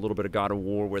game, a little bit of God of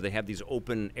War, where they have these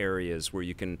open areas where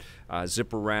you can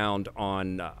zip around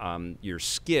on your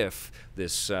skiff.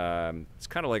 This it's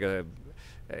kind of like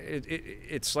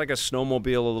it's like a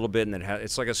snowmobile a little bit, and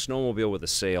it's like a snowmobile with a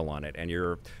sail on it, and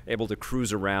you're able to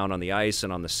cruise around on the ice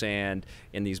and on the sand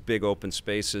in these big open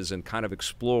spaces and kind of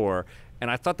explore.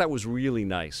 And I thought that was really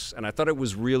nice, and I thought it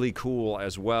was really cool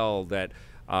as well that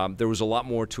there was a lot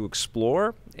more to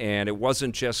explore, and it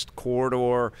wasn't just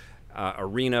corridor,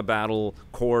 arena battle,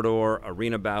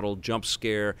 jump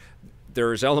scare.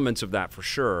 There's elements of that for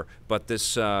sure, but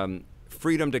this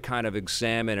freedom to kind of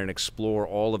examine and explore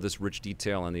all of this rich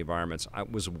detail in the environments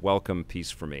was a welcome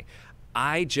piece for me.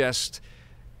 I just,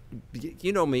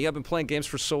 you know me, I've been playing games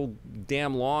for so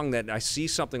damn long that I see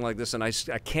something like this and I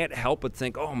can't help but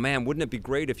think, oh man, wouldn't it be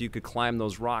great if you could climb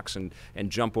those rocks and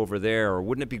jump over there? Or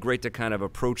wouldn't it be great to kind of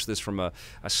approach this from a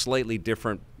slightly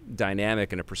different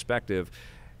dynamic and a perspective?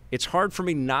 It's hard for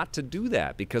me not to do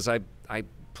that because I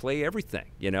play everything,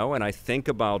 and I think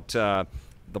about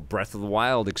the Breath of the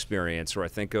Wild experience, or I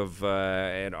think of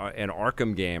an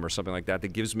Arkham game or something like that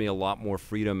gives me a lot more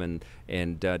freedom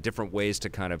and different ways to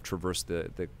kind of traverse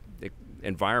the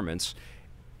environments.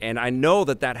 And I know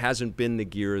that hasn't been the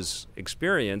Gears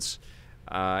experience,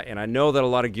 and I know that a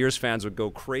lot of Gears fans would go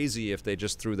crazy if they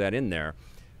just threw that in there.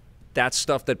 That's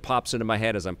stuff that pops into my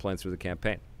head as I'm playing through the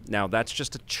campaign. Now, that's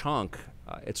just a chunk.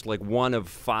 It's like one of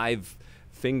 5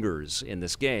 fingers in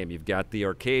this game. You've got the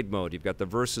arcade mode, you've got the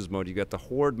versus mode, you've got the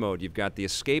horde mode, you've got the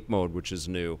escape mode, which is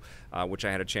new, which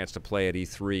I had a chance to play at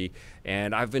E3,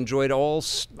 and I've enjoyed all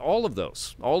of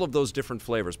those different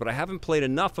flavors, but I haven't played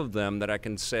enough of them that I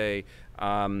can say,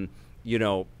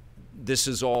 this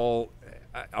is all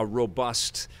a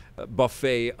robust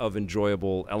buffet of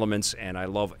enjoyable elements, and I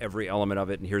love every element of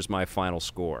it, and here's my final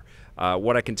score.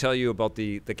 What I can tell you about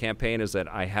the campaign is that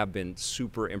I have been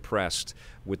super impressed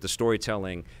with the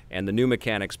storytelling and the new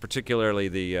mechanics, particularly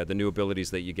the new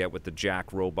abilities that you get with the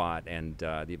Jack robot and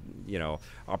the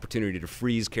opportunity to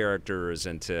freeze characters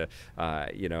and to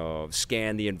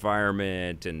scan the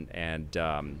environment and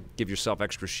give yourself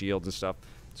extra shields and stuff.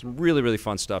 Some really, really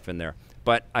fun stuff in there.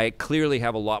 But I clearly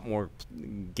have a lot more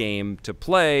game to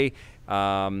play,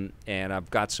 and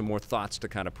I've got some more thoughts to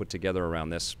kind of put together around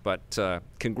this. But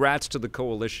congrats to the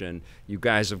Coalition. You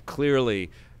guys have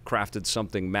clearly crafted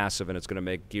something massive, and it's going to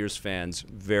make Gears fans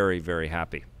very, very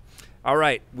happy. All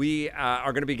right, we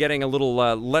are going to be getting a little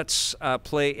Let's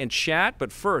Play and Chat,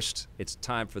 but first, it's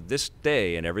time for This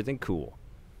Day and Everything Cool.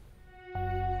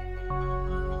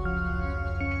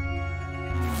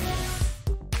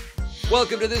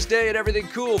 Welcome to This Day and Everything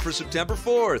Cool for September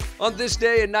 4th. On this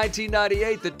day in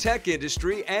 1998, the tech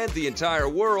industry and the entire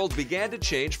world began to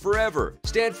change forever.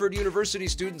 Stanford University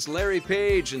students Larry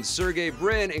Page and Sergey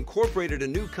Brin incorporated a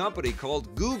new company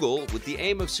called Google with the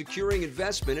aim of securing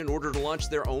investment in order to launch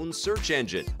their own search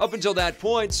engine. Up until that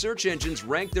point, search engines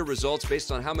ranked their results based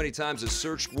on how many times a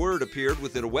searched word appeared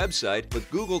within a website,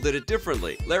 but Google did it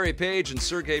differently. Larry Page and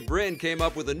Sergey Brin came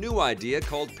up with a new idea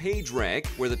called PageRank,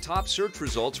 where the top search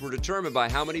results were determined by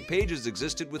how many pages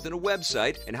existed within a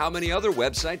website and how many other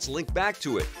websites linked back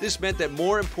to it. This meant that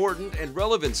more important and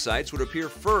relevant sites would appear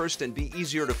first and be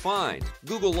easier to find.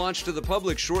 Google launched to the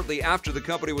public shortly after the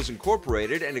company was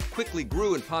incorporated, and it quickly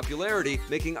grew in popularity,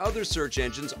 making other search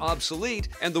engines obsolete,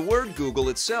 and the word Google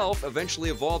itself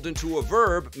eventually evolved into a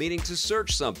verb meaning to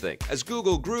search something. As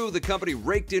Google grew, the company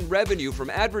raked in revenue from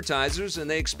advertisers, and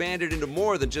they expanded into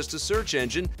more than just a search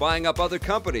engine, buying up other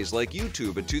companies like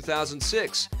YouTube in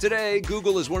 2006. Today,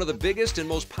 Google is one of the biggest and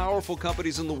most powerful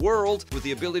companies in the world, with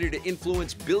the ability to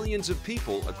influence billions of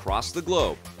people across the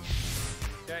globe.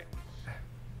 Okay.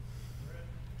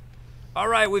 All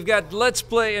right, we've got Let's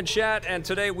Play and Chat, and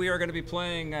today we are going to be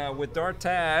playing with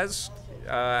Dartaz.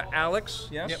 Alex,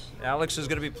 yes? Yep. Alex is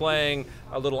going to be playing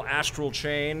a little Astral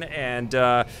Chain, and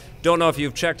don't know if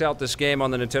you've checked out this game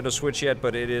on the Nintendo Switch yet,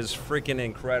 but it is freaking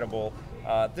incredible.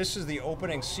 This is the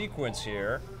opening sequence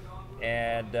here,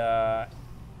 and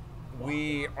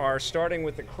we are starting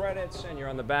with the credits, and you're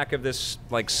on the back of this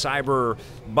like cyber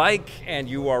bike, and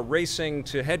you are racing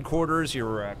to headquarters.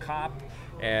 You're a cop,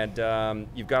 and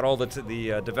you've got all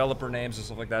the developer names and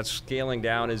stuff like that scaling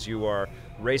down as you are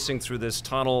racing through this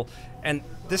tunnel. And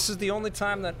this is the only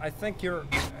time that I think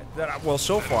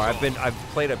so far I've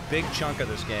played a big chunk of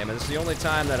this game, and it's the only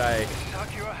time that I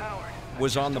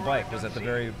was on the bike, was at the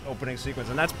very opening sequence,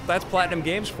 and that's Platinum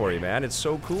Games for you, man. It's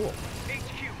so cool.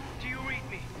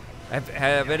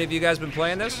 Have any of you guys been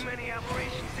playing this?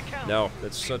 No,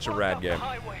 it's such a rad game.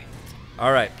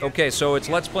 All right, okay, so it's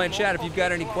Let's Play and Chat. If you've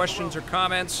got any questions or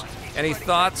comments, any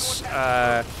thoughts,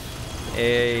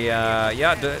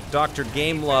 Dr.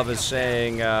 Game Love is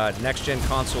saying next-gen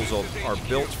consoles are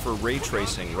built for ray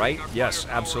tracing, right? Yes,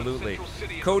 absolutely.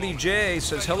 Cody J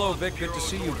says, hello, Vic, good to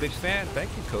see you. Big fan. Thank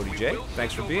you, Cody J.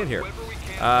 Thanks for being here.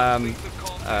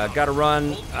 Got to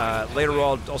run. Later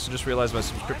I'll also just realized my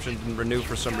subscription didn't renew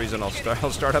for some reason. I'll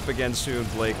start up again soon,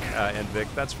 Blake and Vic.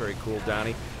 That's very cool,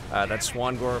 Downey. That's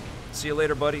Swangor. See you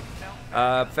later, buddy.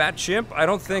 Fat Chimp, I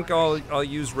don't think I'll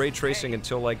use ray tracing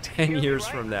until like 10 years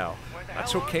from now.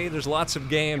 That's okay. There's lots of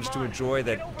games to enjoy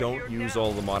that don't use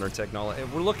all the modern technology.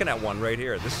 We're looking at one right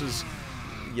here. This is,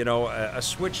 you know, a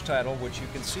Switch title, which you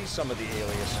can see some of the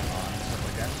aliasing on and stuff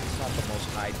like that. It's not the most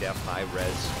high-def,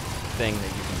 high-res thing that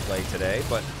you can play today,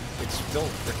 but it's still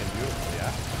freaking beautiful,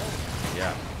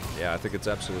 yeah? Yeah, I think it's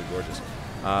absolutely gorgeous.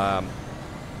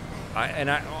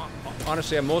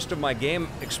 Honestly, most of my game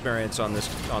experience on this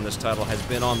title has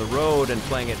been on the road and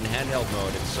playing it in handheld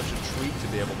mode. It's such a treat to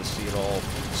be able to see it all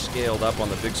scaled up on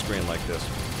the big screen like this.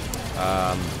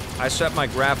 I set my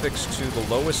graphics to the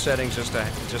lowest settings just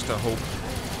to hope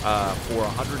for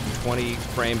 120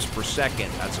 frames per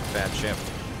second. That's a fat chimp.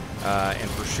 And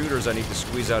for shooters, I need to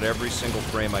squeeze out every single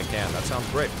frame I can. That sounds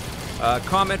great.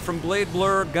 Comment from Blade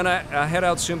Blur. Gonna head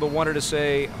out soon, but wanted to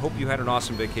say, hope you had an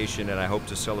awesome vacation, and I hope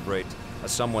to celebrate a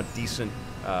somewhat decent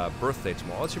birthday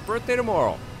tomorrow. It's your birthday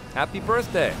tomorrow. Happy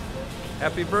birthday.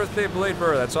 Happy birthday, Blade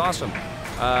Blur. That's awesome.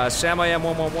 Sam I Am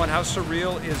 111. How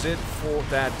surreal is it for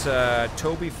that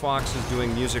Toby Fox is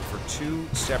doing music for 2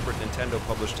 separate Nintendo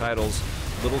published titles,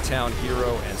 Little Town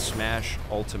Hero and Smash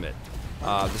Ultimate?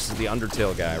 This is the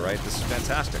Undertale guy, right? This is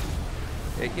fantastic.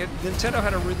 Nintendo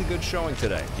had a really good showing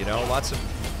today. You know, lots of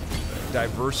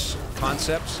diverse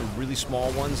concepts, some really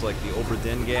small ones like the Obra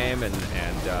Dinn game, and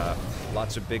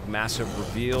lots of big, massive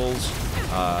reveals.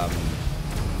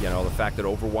 You know, the fact that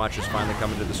Overwatch is finally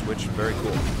coming to the Switch, very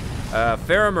cool.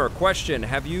 Farimer, question: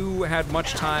 have you had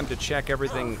much time to check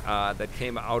everything that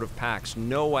came out of PAX?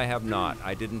 No, I have not.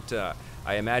 I didn't.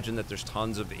 I imagine that there's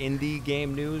tons of indie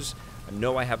game news.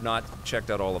 No, I have not checked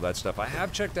out all of that stuff. I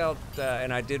have checked out,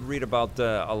 and I did read about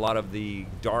a lot of the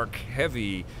dark,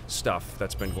 heavy stuff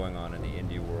that's been going on in the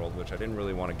indie world, which I didn't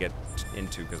really want to get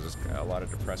into because there's a lot of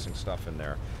depressing stuff in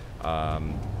there.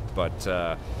 But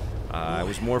I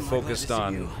was more focused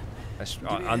on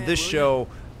this show,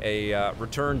 a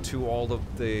return to all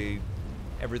of the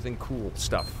everything cool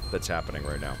stuff that's happening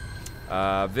right now.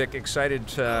 Vic, excited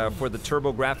for the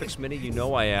TurboGrafx Mini? You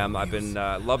know I am. I've been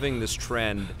loving this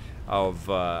trend of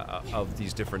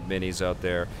these different minis out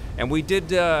there, and we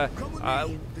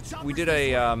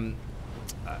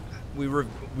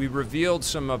revealed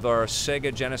some of our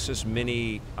Sega Genesis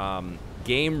Mini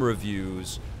game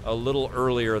reviews a little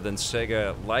earlier than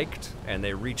Sega liked, and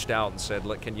they reached out and said,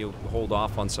 can you hold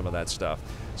off on some of that stuff?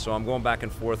 So I'm going back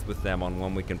and forth with them on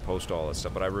when we can post all this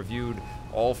stuff. But I reviewed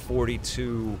all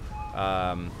 42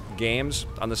 games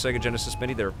on the Sega Genesis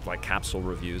Mini. They're like capsule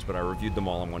reviews, but I reviewed them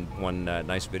all in one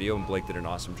nice video, and Blake did an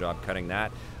awesome job cutting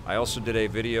that. I also did a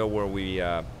video where we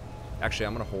actually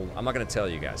I'm not gonna tell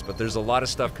you guys, but there's a lot of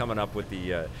stuff coming up with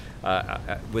the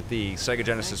Sega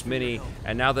Genesis Mini,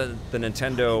 and now that the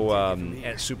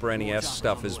Nintendo Super NES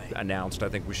stuff is announced, I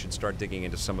think we should start digging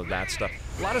into some of that stuff.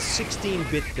 A lot of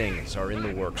 16-bit things are in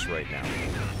the works right now,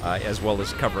 as well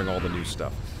as covering all the new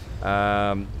stuff.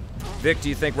 Vic, do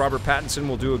you think Robert Pattinson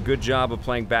will do a good job of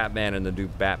playing Batman in the new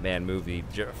Batman movie?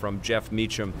 From Jeff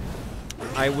Meacham.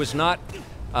 I was not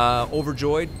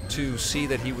overjoyed to see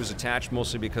that he was attached,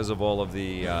 mostly because of all of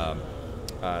the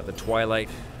Twilight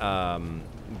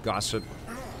gossip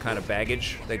kind of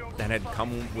baggage that had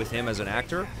come with him as an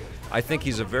actor. I think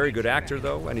he's a very good actor,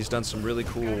 though, and he's done some really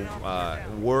cool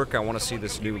work. I want to see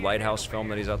this new Lighthouse film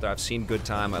that he's out there. I've seen Good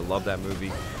Time. I love that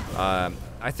movie.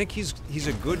 I think he's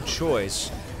a good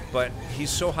choice, but he's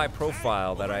so high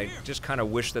profile that I just kind of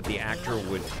wish that the actor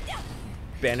would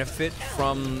benefit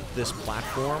from this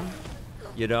platform,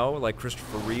 you know, like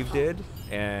Christopher Reeve did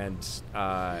and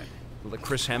like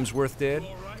Chris Hemsworth did.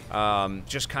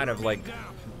 Just kind of like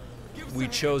we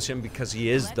chose him because he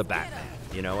is the Batman,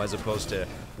 you know, as opposed to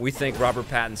we think Robert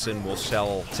Pattinson will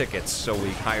sell tickets, so we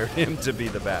hired him to be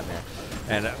the Batman.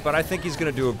 But I think he's going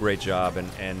to do a great job,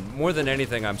 and more than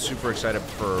anything, I'm super excited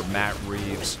for Matt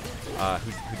Reeves,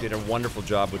 who did a wonderful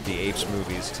job with the Apes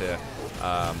movies, to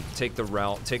take the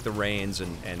reins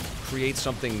and create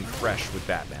something fresh with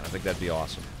Batman. I think that'd be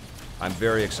awesome. I'm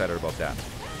very excited about that.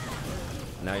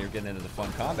 Now you're getting into the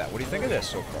fun combat. What do you think of this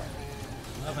so far?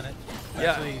 Loving it.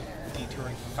 Yeah. Actually,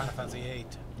 detouring from Final Fantasy VIII.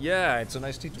 Yeah, it's a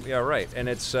nice detour. Yeah, right. And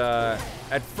it's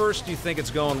at first you think it's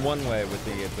going one way with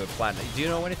the platinum. Do you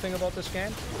know anything about this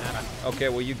game? Okay,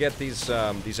 well you get these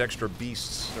extra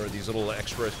beasts or these little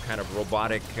extra kind of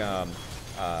robotic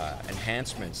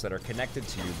enhancements that are connected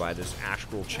to you by this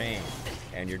astral chain,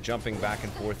 and you're jumping back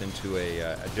and forth into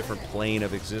a different plane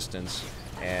of existence.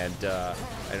 And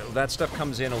that stuff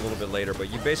comes in a little bit later,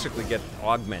 but you basically get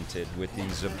augmented with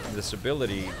this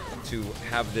ability to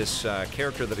have this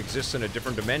character that exists in a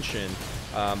different dimension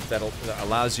that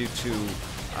allows you to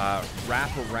wrap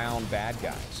around bad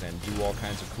guys and do all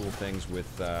kinds of cool things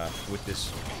with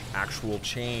this actual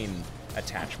chain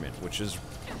attachment, which is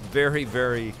very,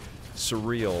 very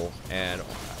surreal, and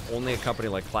only a company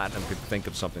like Platinum could think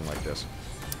of something like this.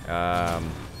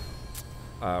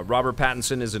 Robert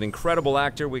Pattinson is an incredible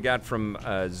actor. We got from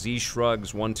Z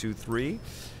Shrugs 123.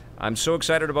 I'm so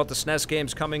excited about the SNES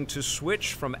games coming to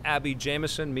Switch from Abby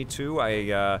Jameson. Me too.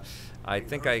 I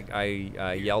think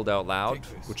I yelled out loud,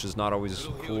 which is not always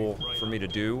cool for me to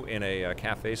do in a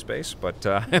cafe space, but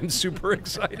I'm super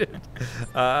excited.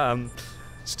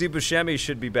 Steve Buscemi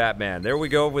should be Batman. There we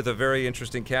go with a very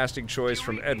interesting casting choice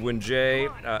from Edwin J.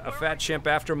 A fat chimp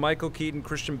after Michael Keaton,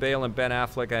 Christian Bale, and Ben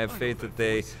Affleck. I have faith that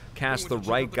they cast the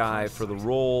right guy for the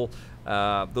role.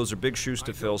 Those are big shoes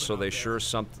to fill, so they sure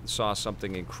saw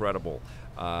something incredible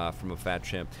from a fat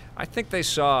chimp. I think they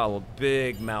saw a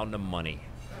big mountain of money,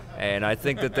 and I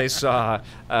think that they saw,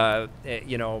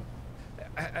 you know,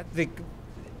 I think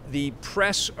the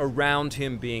press around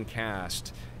him being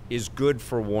cast is good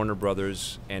for Warner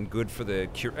Brothers and good for the...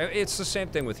 It's the same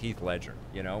thing with Heath Ledger,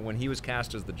 you know? When he was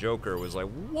cast as the Joker, it was like,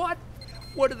 what?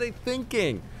 What are they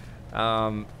thinking?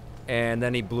 And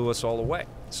then he blew us all away.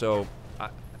 So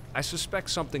I suspect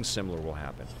something similar will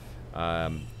happen.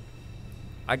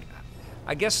 I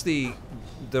guess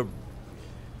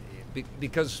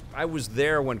because I was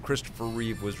there when Christopher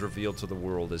Reeve was revealed to the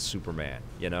world as Superman,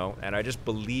 you know? And I just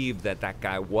believed that that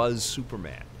guy was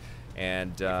Superman.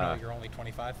 And even though you're only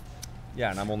 25?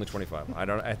 Yeah, and I'm only 25. I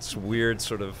don't. It's weird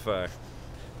sort of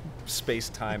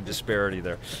space-time disparity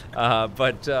there.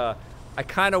 But I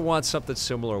kind of want something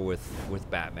similar with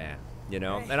Batman, you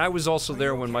know? And I was also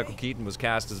there when Michael Keaton was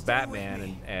cast as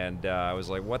Batman, and I was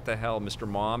like, what the hell, Mr.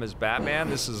 Mom is Batman?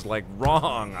 This is like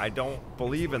wrong. I don't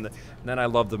believe in the... And then I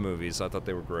loved the movies. I thought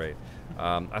they were great.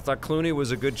 I thought Clooney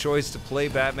was a good choice to play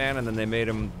Batman, and then they made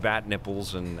him Bat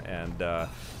Nipples and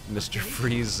Mr.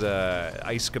 Freeze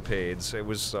ice capades. It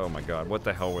was, oh my God, what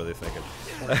the hell were they thinking?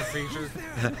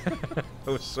 It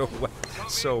was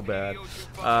so bad.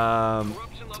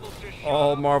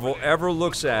 All Marvel ever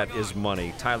looks at is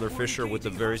money. Tyler Fisher with a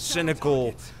very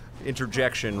cynical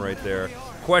interjection right there.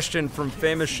 Question from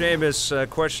Famous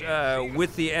Seamus.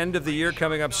 With the end of the year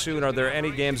coming up soon, are there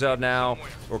any games out now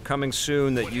or coming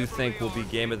soon that you think will be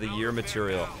Game of the Year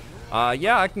material?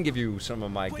 Yeah, I can give you some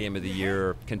of my Game of the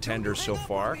Year contenders so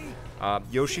far.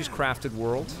 Yoshi's Crafted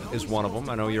World is one of them.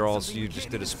 I know you just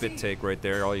did a spit take right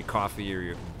there. All your coffee or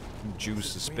your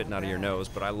juice is spitting out of your nose,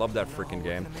 but I love that freaking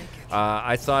game.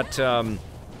 I thought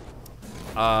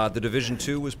The Division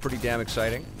 2 was pretty damn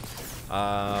exciting.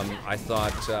 I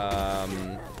thought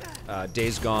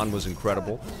Days Gone was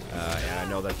incredible, and I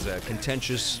know that's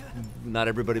contentious. Not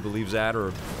everybody believes that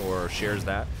or shares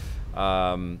that.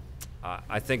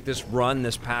 I think this run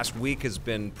this past week has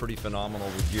been pretty phenomenal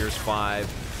with Gears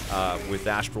 5, with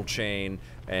Astral Chain,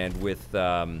 and with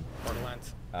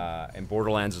Borderlands. And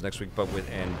Borderlands is next week, but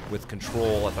with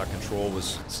Control. I thought Control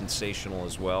was sensational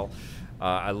as well.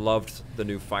 I loved the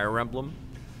new Fire Emblem.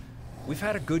 We've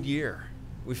had a good year.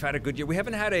 We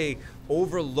haven't had a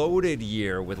overloaded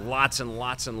year with lots and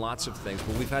lots and lots of things,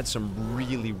 but we've had some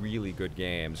really, really good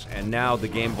games. And now the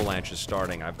game avalanche is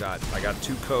starting. I got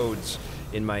 2 codes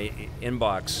in my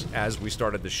inbox as we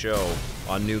started the show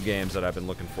on new games that I've been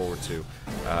looking forward to.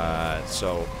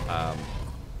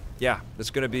 Yeah, it's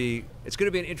going to be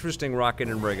an interesting Rocket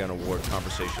and Ray Gun Award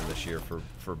conversation this year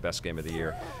for Best Game of the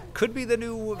Year. Could be the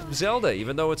new Zelda,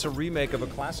 even though it's a remake of a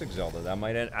classic Zelda. That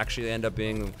might actually end up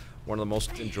being one of the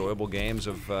most enjoyable games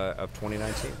of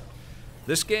 2019.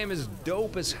 This game is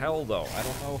dope as hell, though. I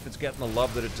don't know if it's getting the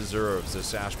love that it deserves,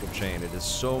 this Astral Chain. It is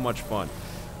so much fun.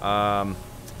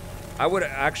 I would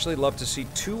actually love to see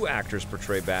 2 actors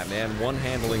portray Batman, one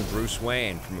handling Bruce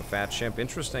Wayne from a fat chimp.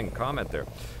 Interesting comment there.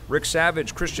 Rick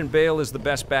Savage, Christian Bale is the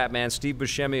best Batman. Steve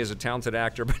Buscemi is a talented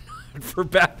actor, but not for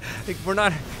we're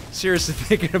not seriously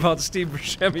thinking about Steve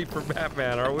Buscemi for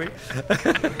Batman, are we?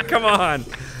 Come on.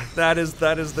 That is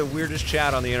the weirdest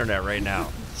chat on the internet right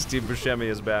now. Steve Buscemi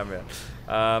as Batman.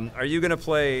 Are you going to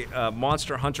play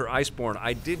Monster Hunter Iceborne?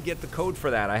 I did get the code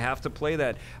for that. I have to play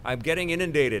that. I'm getting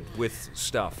inundated with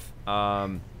stuff.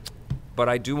 But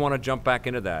I do want to jump back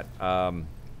into that.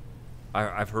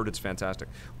 I've heard it's fantastic.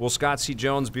 Will Scott C.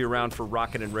 Jones be around for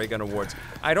Rocket and Ray Gun Awards?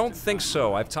 I don't think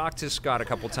so. I've talked to Scott a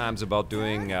couple times about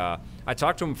doing. I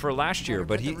talked to him for last year,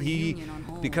 but he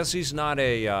because he's not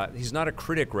a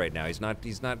critic right now. He's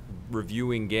not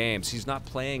reviewing games. He's not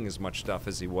playing as much stuff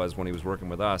as he was when he was working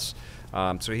with us.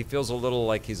 So he feels a little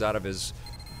like he's out of his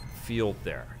field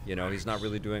there. You know, he's not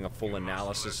really doing a full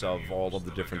analysis of all of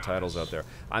the different titles out there.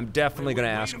 I'm definitely going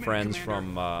to ask friends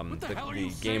from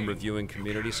the game reviewing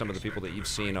community, some of the people that you've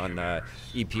seen on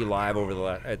EP Live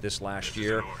over this last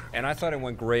year, and I thought it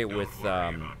went great with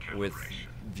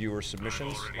viewer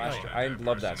submissions last year. I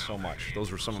love that so much.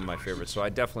 Those were some of my favorites, so I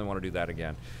definitely want to do that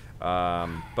again.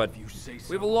 But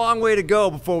we have a long way to go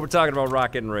before we're talking about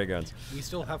rocket and ray guns. We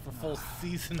still have a full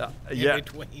season yeah, in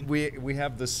between. We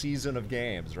have the season of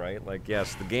games, right? Like,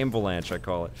 yes, the Game Avalanche, I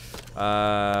call it.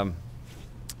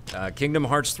 Kingdom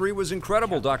Hearts 3 was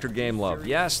incredible, Dr. Game Love.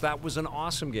 Yes, that was an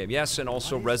awesome game. Yes, and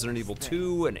also Resident Evil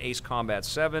 2 and Ace Combat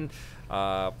 7.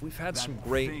 We've had some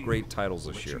great titles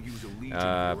this year.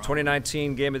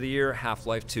 2019 Game of the Year,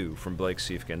 Half-Life 2 from Blake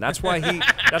Siefkin. That's why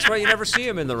you never see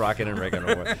him in the Rocket and Ray Gun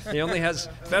Award. He only has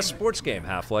Best Sports Game,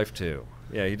 Half-Life 2.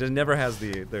 Yeah, he never has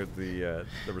the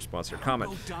response here. Comment.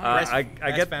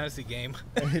 I get fantasy game.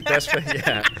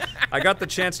 Yeah. I got the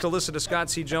chance to listen to Scott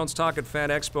C. Jones talk at Fan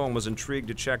Expo and was intrigued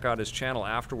to check out his channel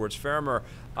afterwards. Fairmer,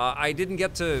 I didn't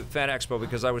get to Fan Expo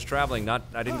because I was traveling. I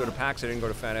didn't go to PAX. I didn't go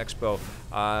to Fan Expo.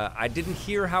 I didn't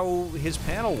hear how his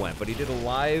panel went, but he did a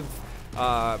live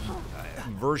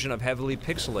version of Heavily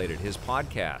Pixelated, his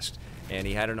podcast. And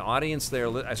he had an audience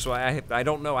there, so I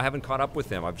don't know. I haven't caught up with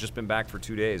him. I've just been back for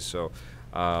 2 days, so.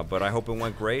 But I hope it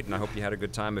went great, and I hope you had a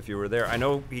good time if you were there. I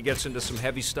know he gets into some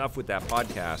heavy stuff with that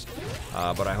podcast,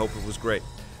 but I hope it was great.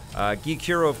 Geek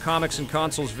Hero of Comics and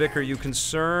Consoles, Vic, are you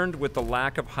concerned with the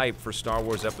lack of hype for Star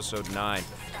Wars Episode 9?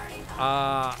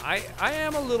 I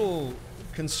am a little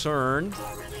concerned.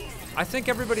 I think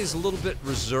everybody's a little bit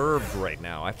reserved right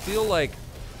now. I feel like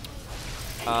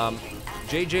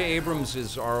J.J. Abrams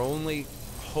is our only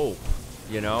hope,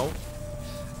 you know?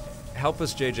 Help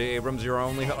us, J.J. Abrams, you're our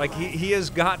only hope. Like,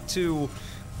 he's got to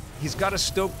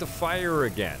stoke the fire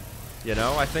again, you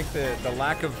know? I think the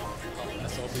lack of...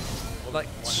 Like,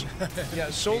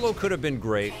 yeah, Solo could have been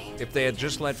great if they had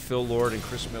just let Phil Lord and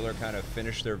Chris Miller kind of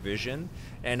finish their vision.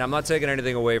 And I'm not taking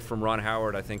anything away from Ron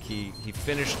Howard. I think he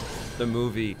finished the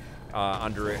movie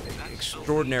under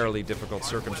extraordinarily difficult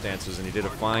circumstances, and he did a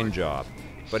fine job.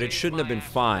 But it shouldn't have been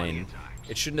fine.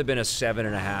 It shouldn't have been a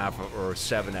 7.5 or a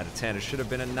 7 out of 10. It should have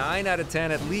been a 9 out of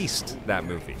 10 at least, that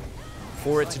movie,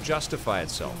 for it to justify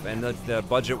itself. And the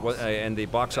budget and the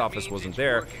box office wasn't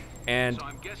there. And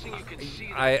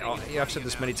I've said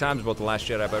this many times about The Last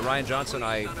Jedi, but Rian Johnson,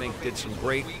 I think, did some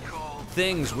great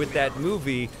things with that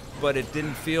movie, but it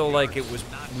didn't feel like it was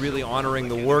really honoring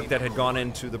the work that had gone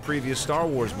into the previous Star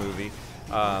Wars movie.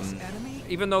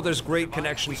 Even though there's great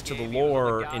connections to the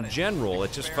lore in general,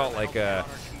 it just felt like a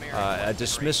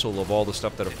dismissal of all the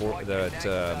stuff that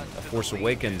Force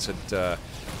Awakens had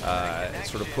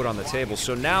sort of put on the table.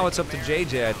 So now it's up to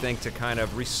JJ, I think, to kind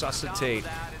of resuscitate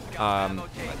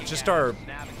just our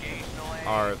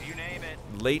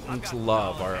latent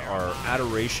love, our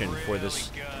adoration for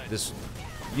this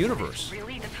universe.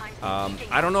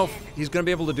 I don't know if he's going to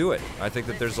be able to do it. I think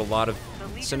that there's a lot of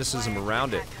cynicism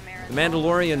around it. The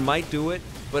Mandalorian might do it,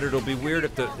 but it'll be weird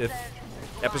if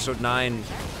Episode 9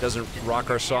 doesn't rock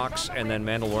our socks and then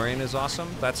Mandalorian is awesome.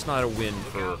 That's not a win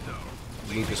for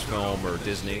Lucasfilm or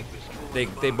Disney.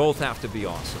 They both have to be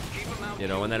awesome, you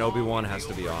know, and then Obi-Wan has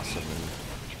to be awesome. And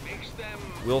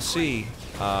we'll see,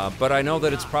 but I know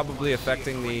that it's probably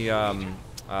affecting the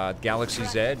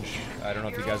Galaxy's Edge. I don't know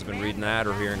if you guys have been reading that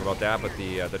or hearing about that, but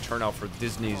the turnout for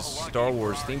Disney's Star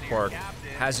Wars theme park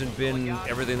hasn't been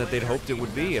everything that they'd hoped it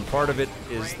would be, and part of it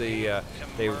is they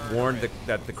warned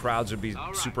that the crowds would be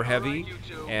super heavy,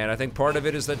 and I think part of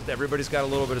it is that everybody's got a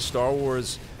little bit of Star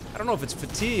Wars. I don't know if it's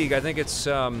fatigue. I think it's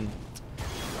Star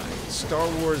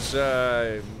Wars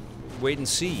wait and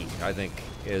see. I think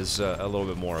is a little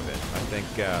bit more of it. I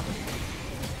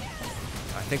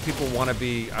think people want to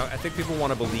be. I think people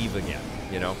want to believe again.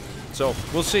 You know, so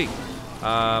we'll see.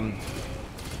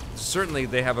 Certainly,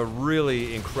 they have a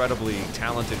really incredibly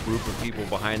talented group of people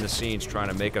behind the scenes trying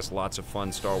to make us lots of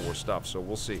fun Star Wars stuff. So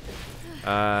we'll see.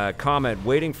 Comment: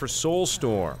 waiting for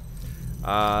Soulstorm.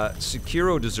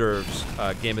 Sekiro deserves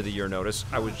Game of the Year notice.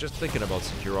 I was just thinking about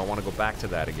Sekiro. I want to go back to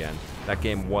that again. That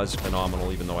game was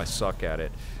phenomenal, even though I suck at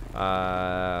it.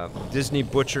 Disney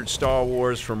butchered Star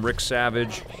Wars from Rick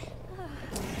Savage.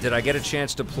 Did I get a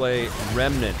chance to play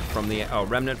Remnant from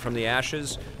the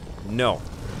Ashes? No,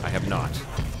 I have not.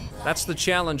 That's the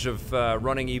challenge of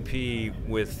running EP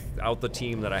without the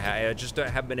team that I have. I just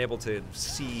haven't been able to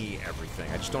see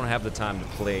everything. I just don't have the time to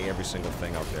play every single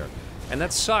thing out there. And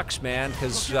that sucks, man,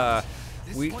 because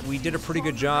we did a pretty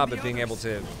good job at being able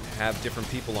to have different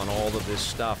people on all of this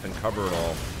stuff and cover it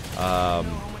all.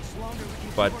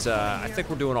 But I think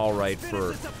we're doing all right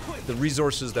for the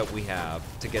resources that we have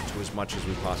to get to as much as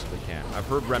we possibly can. I've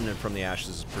heard Remnant from the Ashes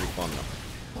is pretty fun, though.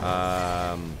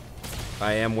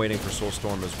 I am waiting for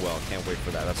Soulstorm as well. Can't wait for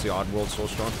that. That's the Oddworld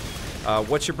Soulstorm.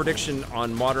 What's your prediction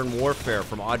on Modern Warfare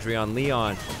from Audrey on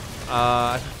Leon?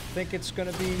 I think it's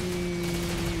going to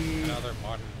be Another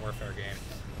Modern Warfare game.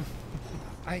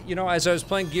 As I was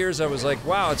playing Gears, I was like,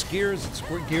 wow, it's Gears.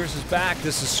 Gears is back.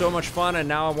 This is so much fun, and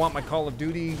now I want my Call of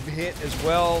Duty hit as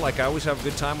well. Like, I always have a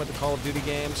good time with the Call of Duty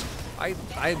games. I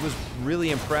was really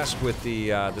impressed with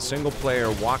the single-player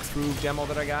walkthrough demo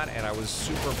that I got, and I was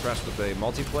super impressed with the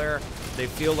multiplayer. They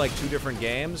feel like two different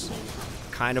games,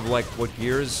 kind of like what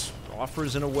Gears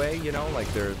offers in a way, like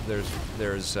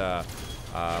there's a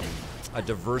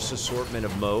diverse assortment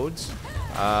of modes.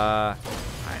 I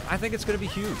think it's going to be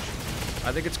huge.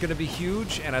 I think it's going to be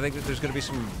huge, and I think that there's going to be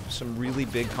some really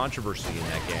big controversy in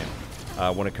that game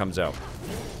when it comes out.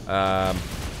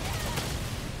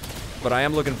 But I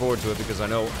am looking forward to it because I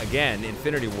know, again,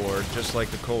 Infinity Ward, just like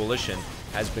the Coalition,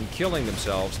 has been killing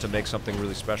themselves to make something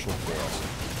really special for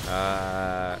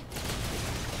us.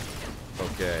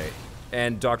 Okay.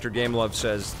 And Dr. Gamelove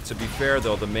says, to be fair,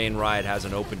 though, the main ride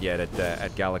hasn't opened yet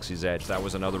at Galaxy's Edge. That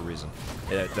was another reason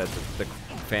that the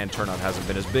fan turnout hasn't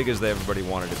been as big as everybody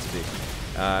wanted it to be.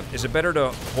 Is it better to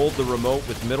hold the remote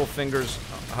with middle fingers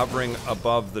hovering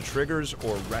above the triggers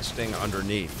or resting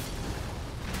underneath?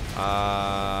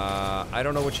 I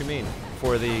don't know what you mean.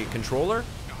 For the controller?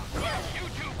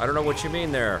 I don't know what you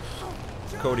mean there,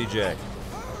 Cody J.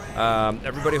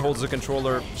 Everybody holds the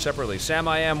controller separately. Sam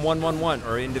I Am 111,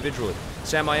 or individually.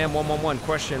 Sam I Am 111,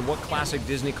 question, what classic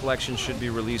Disney collection should be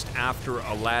released after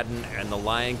Aladdin and The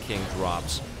Lion King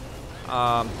drops?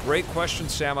 Great question,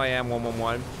 Sam I Am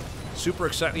 111. Super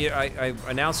excited. I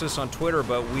announced this on Twitter,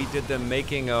 but we did the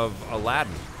making of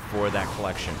Aladdin for that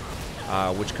collection,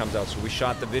 which comes out. So we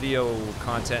shot the video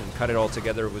content and cut it all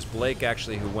together. It was Blake,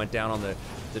 actually, who went down on the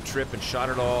trip and shot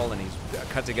it all, and he's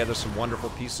cut together some wonderful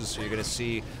pieces. So you're going to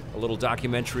see a little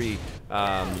documentary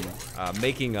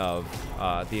making of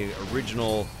the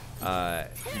original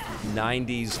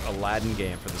 90s Aladdin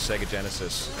game for the Sega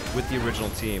Genesis with the original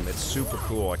team. It's super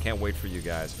cool. I can't wait for you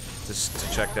guys to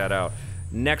check that out.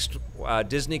 Next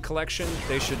Disney collection,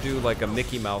 they should do like a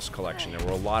Mickey Mouse collection. There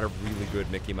were a lot of really good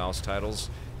Mickey Mouse titles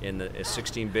in the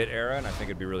 16-bit era, and I think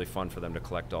it'd be really fun for them to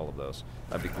collect all of those.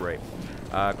 That'd be great.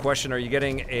 Question, are you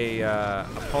getting a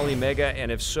Poly Mega,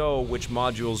 and if so, which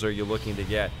modules are you looking to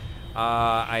get?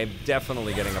 I'm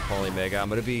definitely getting a Poly Mega. I'm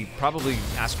going to be probably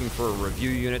asking for a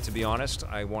review unit, to be honest.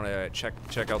 I want to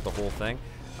check out the whole thing.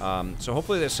 So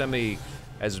hopefully they send me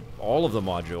all of the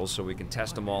modules so we can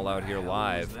test them all out here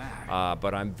live.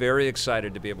 But I'm very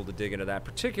excited to be able to dig into that,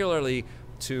 particularly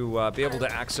to be able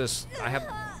to access. I have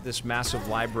this massive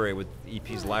library with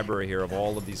EP's library here of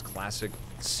all of these classic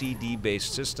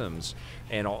CD-based systems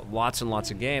and lots and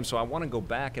lots of games. So I want to go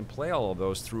back and play all of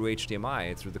those through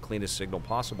HDMI, through the cleanest signal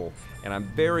possible. And I'm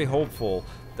very hopeful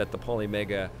that the Poly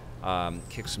Mega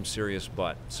kicks some serious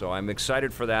butt. So I'm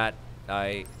excited for that.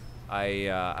 I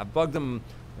bugged them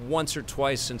once or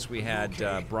twice since we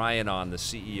had Brian on, the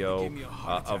CEO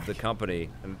of the company,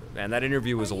 and that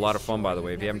interview was a lot of fun, by the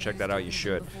way. If you haven't checked that out, you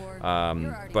should.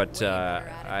 But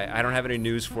I don't have any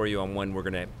news for you on when we're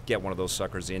going to get one of those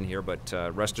suckers in here, but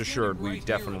rest assured, we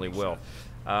definitely will.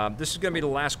 This is going to be the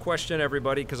last question,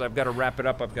 everybody, because I've got to wrap it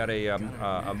up. I've got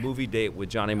a movie date with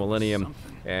Johnny Millennium,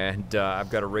 and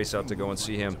I've got to race out to go and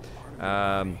see him.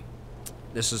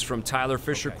 This is from Tyler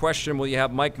Fisher. Question, will you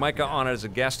have Mike Micah on as a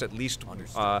guest at least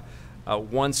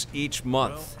once each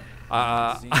month?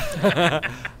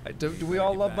 Do we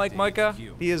all love Mike Micah?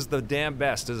 He is the damn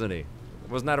best, isn't he?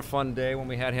 Wasn't that a fun day when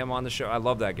we had him on the show? I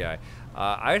love that guy.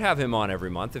 I'd have him on every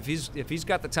month. If he's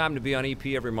got the time to be on EP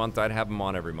every month, I'd have him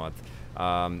on every month.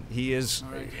 He is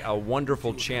a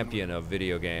wonderful champion of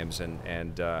video games,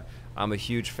 and I'm a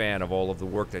huge fan of all of the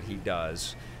work that he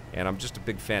does, and I'm just a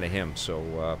big fan of him.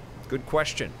 So good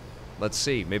question. Let's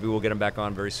see. Maybe we'll get him back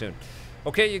on very soon.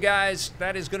 Okay, you guys,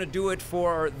 that is going to do it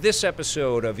for this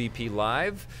episode of EP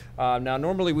Live. Now,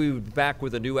 normally we would be back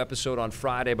with a new episode on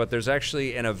Friday, but there's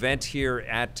actually an event here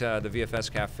at the VFS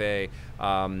Cafe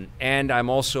And I'm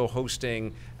also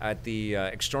hosting at the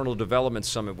External Development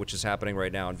Summit, which is happening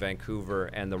right now in Vancouver,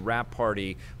 and the wrap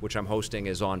party, which I'm hosting,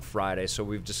 is on Friday. So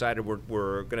we've decided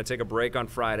we're going to take a break on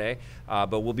Friday,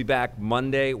 but we'll be back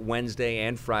Monday, Wednesday,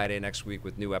 and Friday next week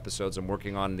with new episodes. I'm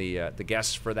working on the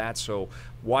guests for that, so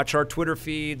watch our Twitter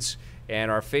feeds and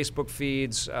our Facebook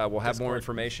feeds. We'll have more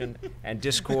information. And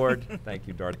Discord. Thank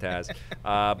you, Dartaz.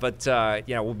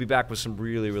 We'll be back with some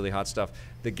really, really hot stuff.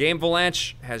 The Game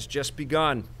Valanche has just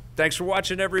begun. Thanks for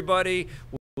watching, everybody.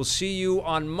 We'll see you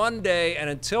on Monday, and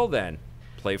until then,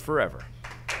 play forever.